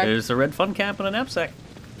knapsack. There's a red fun cap and a knapsack.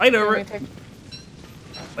 Fight over Let me it. take-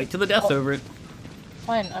 Fight to the death Oh. over it.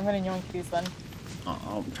 Fine, I'm gonna yoink these then.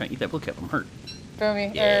 Oh, I'm trying to eat that blue cap. I'm hurt. Throw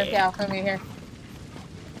me. Yeah. Yeah, throw me here.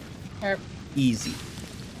 Here. Easy.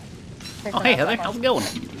 Take Oh, the hey, knapsack Heather. off. How's it going?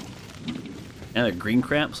 Now they're green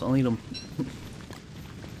craps. I'll eat them.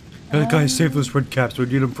 Guys, save those red caps. We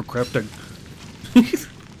need them for crafting.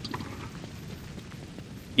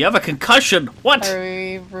 You have a concussion. What? Are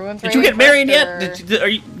we ruins? Did you get married yet? Or... Are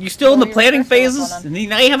you still in the What were you planning first or what's phases? going on? And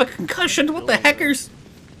now you have a concussion? What the heckers?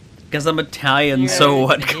 Because I'm Italian, You so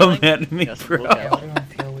guys what? healing? Come at me, Yes, bro. we'll Yeah, what do you want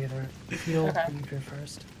to feel Weaver? Feel Okay. Weaver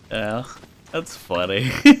first. Yeah, that's funny.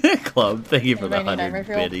 Club, thank you for the Anybody need 100 nightmare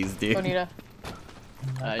fuel? biddies, dude. Bonita.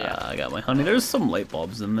 Yeah. I got my honey. There's some light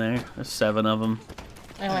bulbs in there. There's 7 of them.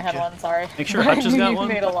 I only had Okay. one, sorry. Make sure Hutch has got You one.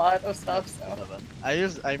 made a lot of stuff, so.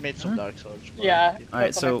 11. I made some dark swords. for Yeah. it.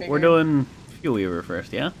 Alright, That's what I so we're figured. doing Fuel Weaver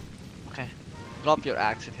first, yeah? Okay. Drop your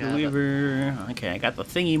axe if you Fuel have it. Weaver. Okay, I got the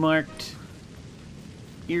thingy marked.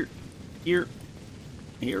 Here, here,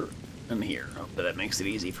 here, and here. Hopefully that makes it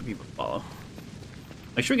easy for people to follow.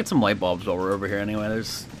 Make sure we get some light bulbs while we're over here anyway.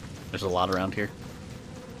 There's a lot around here.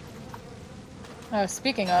 Oh,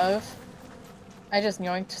 speaking of, I just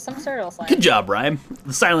yoinked some turtle slime. Good job, Rhyme.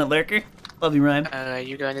 The silent lurker. Love you, Rhyme.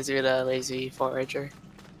 You're going to do the lazy forager.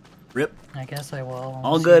 Rip. I guess I will.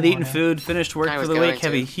 All unless good, you eating wanna- food, finished work I for was the going week.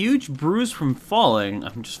 Have a to. huge bruise from falling.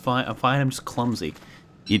 I'm just fine. I'm fine. I'm just clumsy.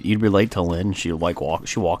 You'd relate to Lynn. She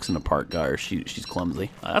walks in the park, guys. She's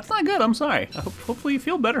clumsy. That's not good. I'm sorry. Hopefully you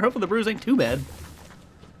feel better. Hopefully the bruise ain't too bad.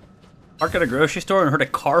 Parked at a grocery store and heard a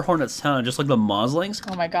car horn that sounded just like the Moslings.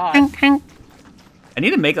 Oh my god. I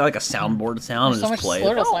need to make like a soundboard sound There's and so just much play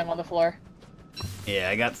turtle it. slime on the floor. Yeah,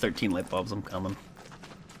 I got 13 light bulbs. I'm coming.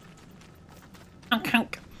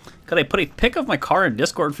 Could I put a pic of my car in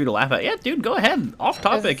Discord for you to laugh at? Yeah, dude, go ahead. Off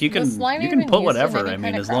topic. Is You the can slime you can even put used in whatever. any I mean,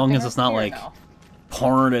 kind of as long as crafting it's not recipe or like no?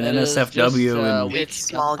 porn and It is NSFW just, and weak It's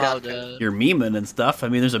small gunpowder. gunpowder. you're memeing and stuff. I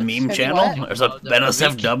mean, there's a meme It's channel. what? There's a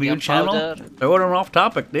NSFW Weak channel. gunpowder. Throw it on off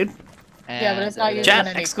topic, dude. Yeah, but it's not And, used Chat,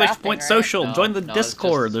 in any exclamation crafting, point right? social. No, Join the no, it's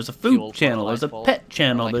Discord. just There's a fuel food for channel. a There's a light bulb. pet Or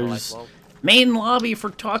channel. like a light There's bulb. main lobby for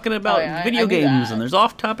talking about yeah, I video knew games, that. and there's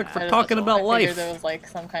off topic for I just- talking about I life. figured there was like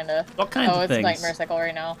some kind of. All kinds oh, of it's things. Nightmare Cycle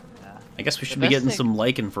right now. I guess we should The be best getting thing- some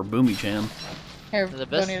liking for Boomy Chan. Here, The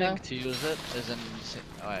best Bonita. thing to use it is in.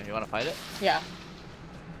 Alright, you wanna fight it? Yeah.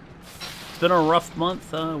 It's been a rough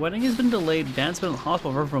month. Wedding has been delayed. Dad's been in the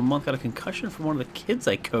hospital for over a month. Got a concussion from one of the kids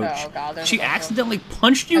I coach. Oh god, there's a She bunch of- accidentally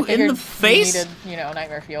punched you I in figured the face? You needed,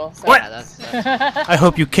 nightmare fuel. So. What? Yeah, that's I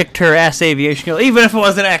hope you kicked her ass, aviation girl. Even if it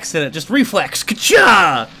was an accident, just reflex.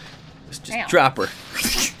 Ka-cha! Just Ow. drop her.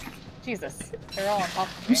 Jesus, they're all on top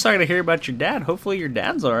of I'm me. sorry to hear about your dad. Hopefully your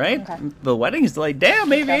dad's alright. Okay. The wedding's delayed.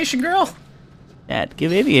 Damn, Aviation Girl! Dad,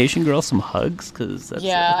 give Aviation Girl some hugs, because that's...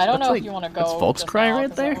 Yeah, I don't know like, if you want to go. That's Volx just cry now, right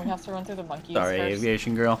 'cause there. We have to run through the monkeys Sorry, first.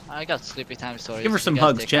 Aviation Girl. I got sleepy time stories. Give her If some you guys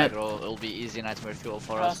hugs, take chat. aggro, it'll be easy nightmare fuel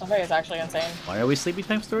for Oh, us. somebody is actually insane. Why are we sleepy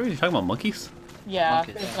time stories? You're talking about monkeys? Yeah,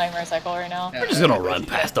 Monkeys, it's yeah. Nightmare Cycle right now. Yeah. We're just gonna run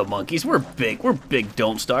past the monkeys. We're big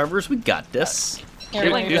don't starvers. We got this. Here,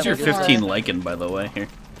 Here's we need here's to your do more- 15 lichen, by the way. Here.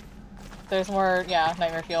 There's more, yeah,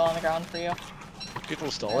 Nightmare Fuel on the ground for you. People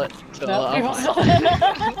stole it. So, No, people fine.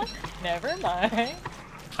 stole it. Never mind.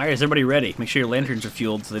 Alright, is everybody ready? Make sure your lanterns are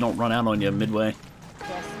fueled so they don't run out on you midway.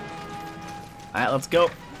 Yes, Alright, let's go.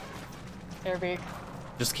 they're big.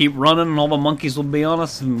 Just keep running and all the monkeys will be on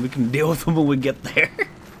us and we can deal with them when we get there.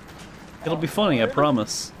 It'll be funny, I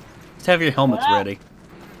promise. Just have your helmets ready.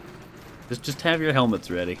 Just have your helmets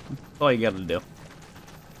ready. That's all you gotta do.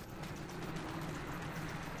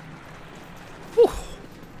 Whew.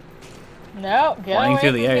 No, get Flying away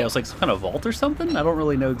through the from air, me. it was like some kind of vault or something. I don't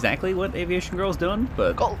really know exactly what Aviation Girl's doing,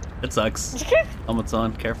 but Gold. it sucks. Helmets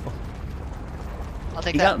on, careful. I'll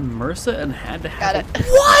take He that. got MRSA and had to Got have it.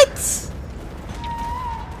 What?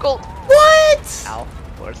 Gold. What? Ow.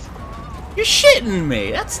 Worse. You're shitting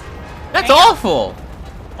me. That's awful.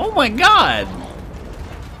 Oh my god.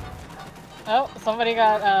 Oh, somebody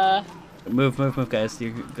got, Move, guys.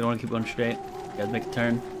 You're gonna want to keep going straight. You guys make a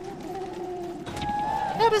turn.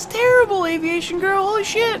 That is terrible, Aviation Girl. Holy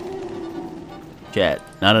shit. Chat,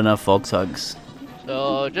 not enough folks hugs.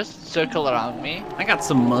 So just circle around me. I got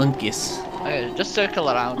some monkeys. Okay, just circle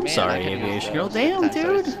around me. sorry, and I can use Aviation the Girl. sleep Damn, time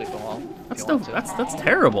stories dude. to sleep them all, if That's you no, want to. that's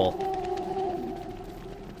terrible.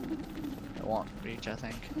 It won't reach, I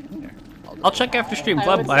think. Here, do I'll it. check after stream. I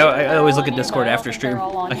Club. would I, say I they're always all look at on you, Discord but I don't after think stream. they're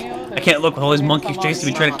all on you. I There's can't look with all these some monkeys on chasing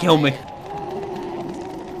me you. trying to kill me.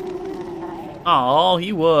 Oh,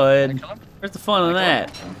 you would. Kill him? Where's the fun in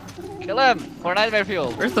that? Kill him for nightmare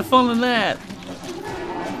fuel. Where's the fun in that?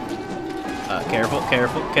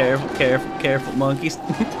 Careful, monkeys.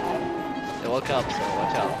 They woke up, so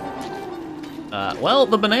watch out. Well,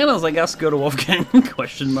 the bananas, I guess, go to Wolfgang?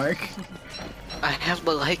 Question mark. I have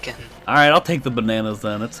the lichen. All right, I'll take the bananas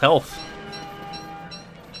then. It's health.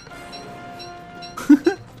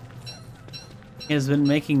 He has been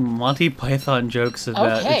making Monty Python jokes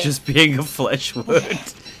about Okay. it just being a flesh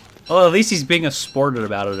wound. Well, at least he's being a sport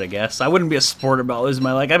about it, I guess. I wouldn't be a sport about losing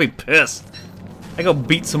my leg. I'd be pissed. I go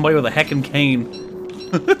beat somebody with a heckin' cane.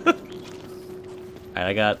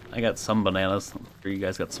 Alright, I got some bananas. I'm sure you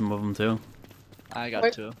guys got some of them too. I got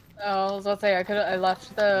Wait. 2. Oh, I was about to say, I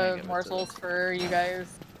left Yeah, the give it to morsels for you guys.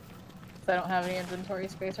 'Cause I don't have any inventory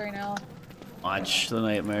space right now. Watch the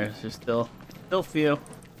nightmares. There's still few.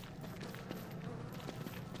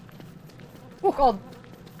 Oh, gold.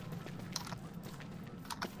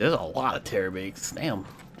 There's a lot of terabakes. Damn.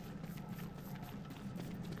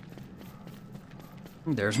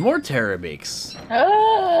 There's more terabakes.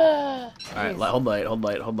 Ah! Alright, Jeez. hold light.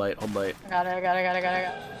 I got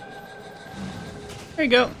it. There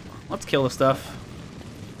you go. Let's kill the stuff.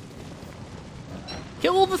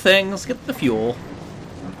 Kill all the things, get the fuel.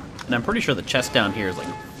 And I'm pretty sure the chest down here is like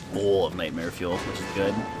full of nightmare fuel, which is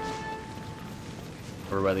good.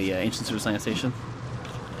 Over by the ancient super science station.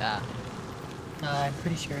 Yeah. I'm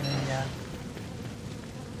pretty sure it is, yeah.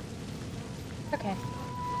 Okay.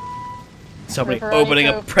 Somebody Pepperoni opening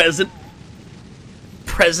a Coke.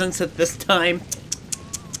 presents at this time.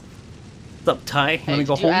 What's up, Ty? You wanna Hey,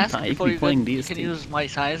 go did you home? ask Ty, you before can be playing you DST. can use my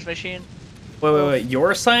science machine? Wait.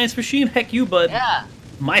 Your science machine? Heck you, bud. Yeah.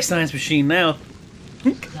 My science machine now.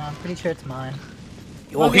 No, I'm pretty sure it's mine.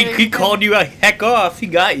 Oh, Okay, he called you a heck off. He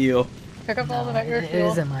got you. Pick up all the No, nightmare it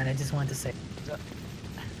fuel. isn't mine. I just wanted to say.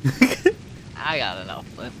 I got enough.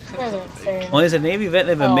 You guys are insane. Well, he's a Navy vet.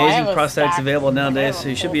 They have Oh, I amazing have a prosthetics stack. available I nowadays, have so a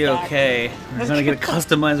you should full be stack. okay. We're gonna get it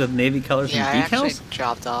customized with Navy colors Yeah, I and actually decals.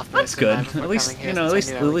 dropped off. That's most of good. mine before At least coming here you know. At since I least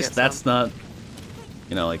knew I would get that's some. not.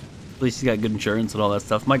 You know, like at least he's got good insurance and all that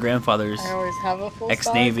stuff. My grandfather's I always have a full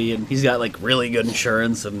ex-Navy, and he's got like really good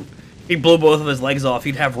insurance. And he blew both of his legs off.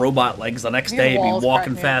 He'd have robot legs the next These day. He'd be walls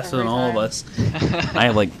walking crack me faster than every all of time. us. I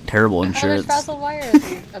have like terrible stock. Oh, there's insurance, frazzled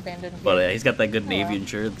wires you abandoned. but here. he's got that good Navy well.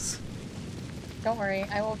 insurance. Don't worry,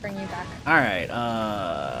 I will bring you back. Alright,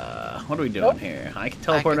 what are we doing here? I can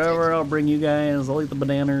teleport can take over, I'll bring you guys, I'll eat the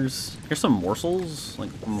bananas. Here's some morsels, like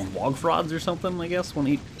log frogs or something, I guess. Want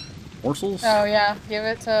to eat morsels? Oh yeah, give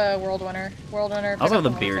it to World Winner. World Winner. I also have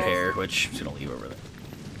pick the up beard morsels. hair, which I'm just gonna leave over there.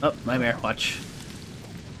 Oh, nightmare, watch.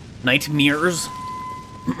 Nightmares.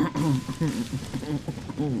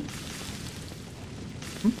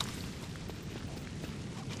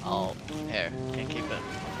 Oh, here. Can't keep it.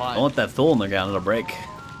 Fine. Don't let that fool in the ground, it'll break.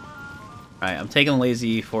 Alright, I'm taking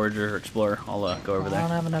Lazy Forager or Explorer. I'll go over I there. don't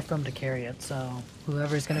have enough room to carry it, so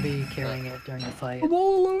whoever's gonna be carrying it during the fight, I'm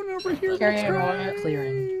all alone over here. Carrying That's it right. alone.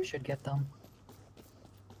 clearing should get them.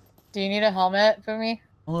 Do you need a helmet for me?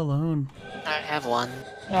 All alone. I have one.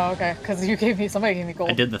 Oh, okay. Because somebody gave me gold.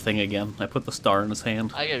 I did the thing again. I put the star in his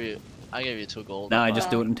hand. I gave you 2 gold. Now I just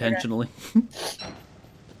do it okay. intentionally.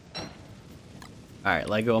 Alright,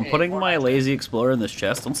 Lego, I'm putting my Lazy Explorer in this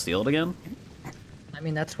chest. Don't steal it again. I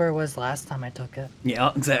mean, that's where it was last time I took it.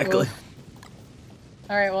 Yeah, exactly.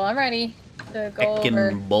 Alright, well, I'm ready to go over.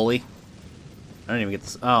 Heckin' bully. I didn't even get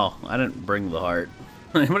this. Oh, I didn't bring the heart.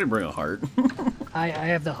 Anybody bring a heart? I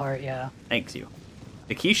have the heart, yeah. Thanks, you.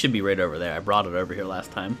 The key should be right over there. I brought it over here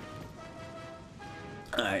last time.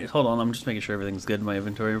 Alright, hold on. I'm just making sure everything's good in my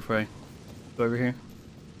inventory before I go over here.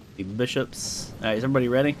 The bishops. Alright, is everybody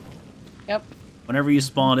ready? Yep. Whenever you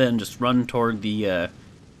spawn in, just run toward the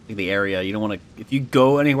area. You don't want to... If you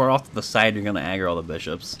go anywhere off to the side, you're going to aggro all the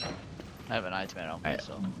bishops. I have an item on me, Alright,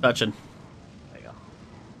 so touching. there you go.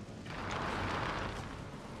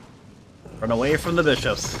 Run away from the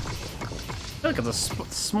bishops. Look, it's a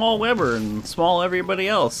small Weber and small everybody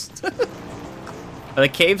else. Are the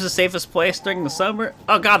caves the safest place during the summer?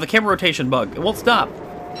 Oh god, the camera rotation bug. It won't stop.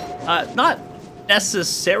 Not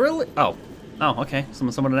necessarily. Oh, okay.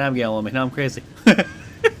 Someone an Abigail on me. Now I'm crazy.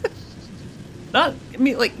 Not. I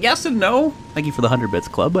mean, like, yes and no. Thank you for the 100 bits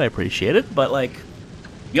club. I appreciate it. But like,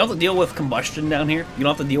 you don't have to deal with combustion down here. You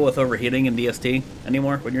don't have to deal with overheating in DST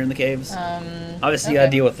anymore when you're in the caves. Obviously, you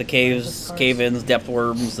gotta deal with the caves, cave-ins, depth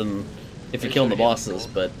worms, and if you're killing the bosses.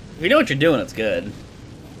 But if you know what you're doing, it's good.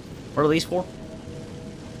 What are these for?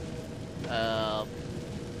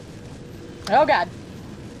 Oh god.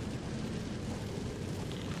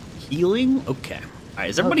 Healing? Okay. Alright,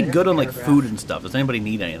 is everybody there's good a on like paragraph. food and stuff? Does anybody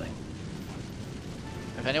need anything?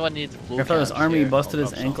 If anyone needs blue I thought his cans army here, busted I'll his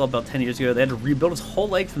drop some. ankle about 10 years ago. They had to rebuild his whole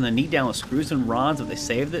leg from the knee down with screws and rods, but they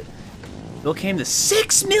saved it. Bill came to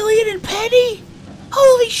 6 million in petty?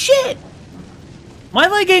 Holy shit! My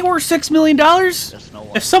leg ain't worth $6 million. There's no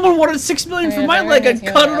one. If someone wanted 6 million for my leg, I'd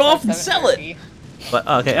cut it off and sell it. But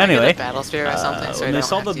okay, anyway. Battle spear or something, so when I they don't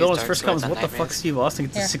saw have the to bill use when it first dark comes, swords what on the fuck, nightmares. Steve Austin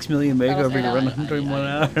gets Here. a 6 million mega Battle over to spear. run 101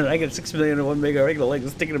 hour, and I get 6 million in 1 mega, I get a leg,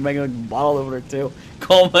 sticking a mega bottle over there too.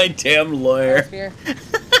 Call my damn lawyer. Spear.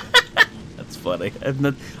 That's funny. And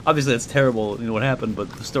that, obviously, it's terrible, you know what happened, but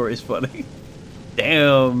the story's funny.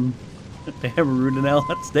 Damn. Damn, Rudinell,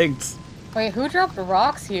 that stinks. Wait, who dropped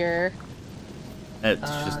rocks here? It's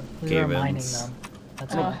just We were mining cave-ins. them.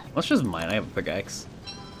 That's why. Let's just mine. I have a pickaxe.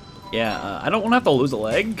 Yeah, I don't want to have to lose a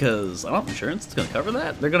leg because I don't have insurance. It's gonna cover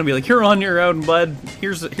that. They're gonna be like, "You're on your own, bud.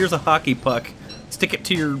 Here's a hockey puck. Stick it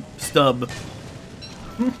to your stub."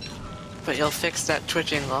 But you'll fix that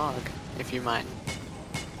twitching log, if you mind.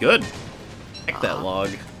 Good. Take that log.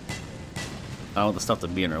 I don't want the stuff to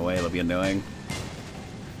be in our way. It'll be annoying.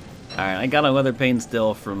 All right, I got a weather pane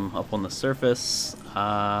still from up on the surface.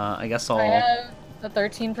 I guess I I'll have a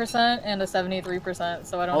 13% and a 73%,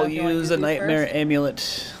 so I don't know I'll if you want to use use a these nightmare first.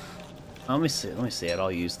 amulet. Let me see it.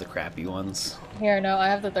 I'll use the crappy ones. Here, no, I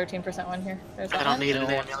have the 13% one here. There's I that don't one. need an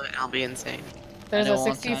amulet, I'll be insane. There's a Anyone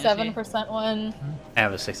want sanity? 67% one. I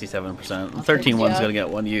have a 67%. The 13 one's Yeah. gonna get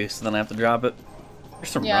one use, then I have to drop it. There's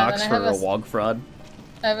some Yeah, rocks then for I have a wog fraud.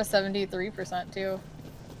 I have a 73% too.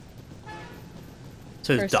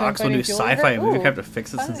 So For docs will do somebody fuel sci-fi her? movie Ooh, have to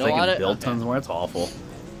fix it since fun. they You want can it? build Okay. tons more. It's awful.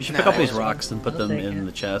 You should No, pick up I these don't. rocks and put I'll them take in it.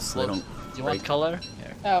 the chest so they don't Do you want break. color?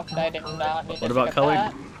 Here. Oh, I did not need to What about skip color?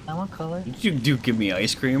 that. I want color. You do give me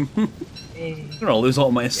ice cream. I'm Hey. gonna lose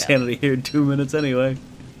all my sanity here in 2 minutes anyway.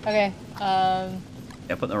 Okay, Yeah,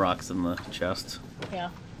 put the rocks in the chest. yeah.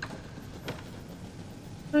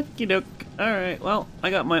 Okie doke. Alright, well, I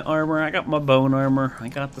got my armor, I got my bone armor, I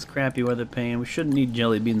got this crappy weather pane. We shouldn't need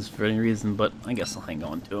jelly beans for any reason, but I guess I'll hang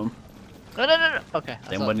on to them. No. Okay.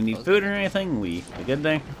 Does anybody need food or anything? We good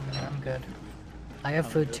day? I'm good. I have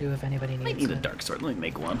food too if anybody I needs need a it. dark sword. Let me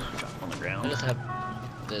make one. Drop on the I ground. just have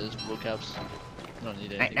these blue caps. I don't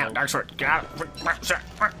need Hey, anything now, else. dark sword. Get out.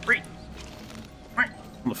 Free.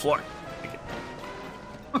 On the floor.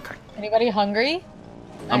 Okay. Anybody hungry?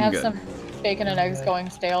 I I'm have good. some bacon and eggs going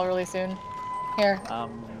stale really soon. Here,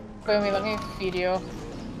 Um, Boomy, let me feed you.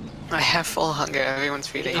 I have full hunger, everyone's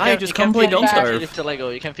feeding. Hi, just come play Don't feed Feed Starve. it to Lego.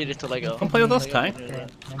 You can feed it to Lego. Come play with us, Ty. Okay, never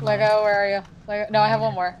mind. Lego, where are you? Lego? No, I have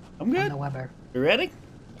one more. I'm I'm good. the Weber. You ready?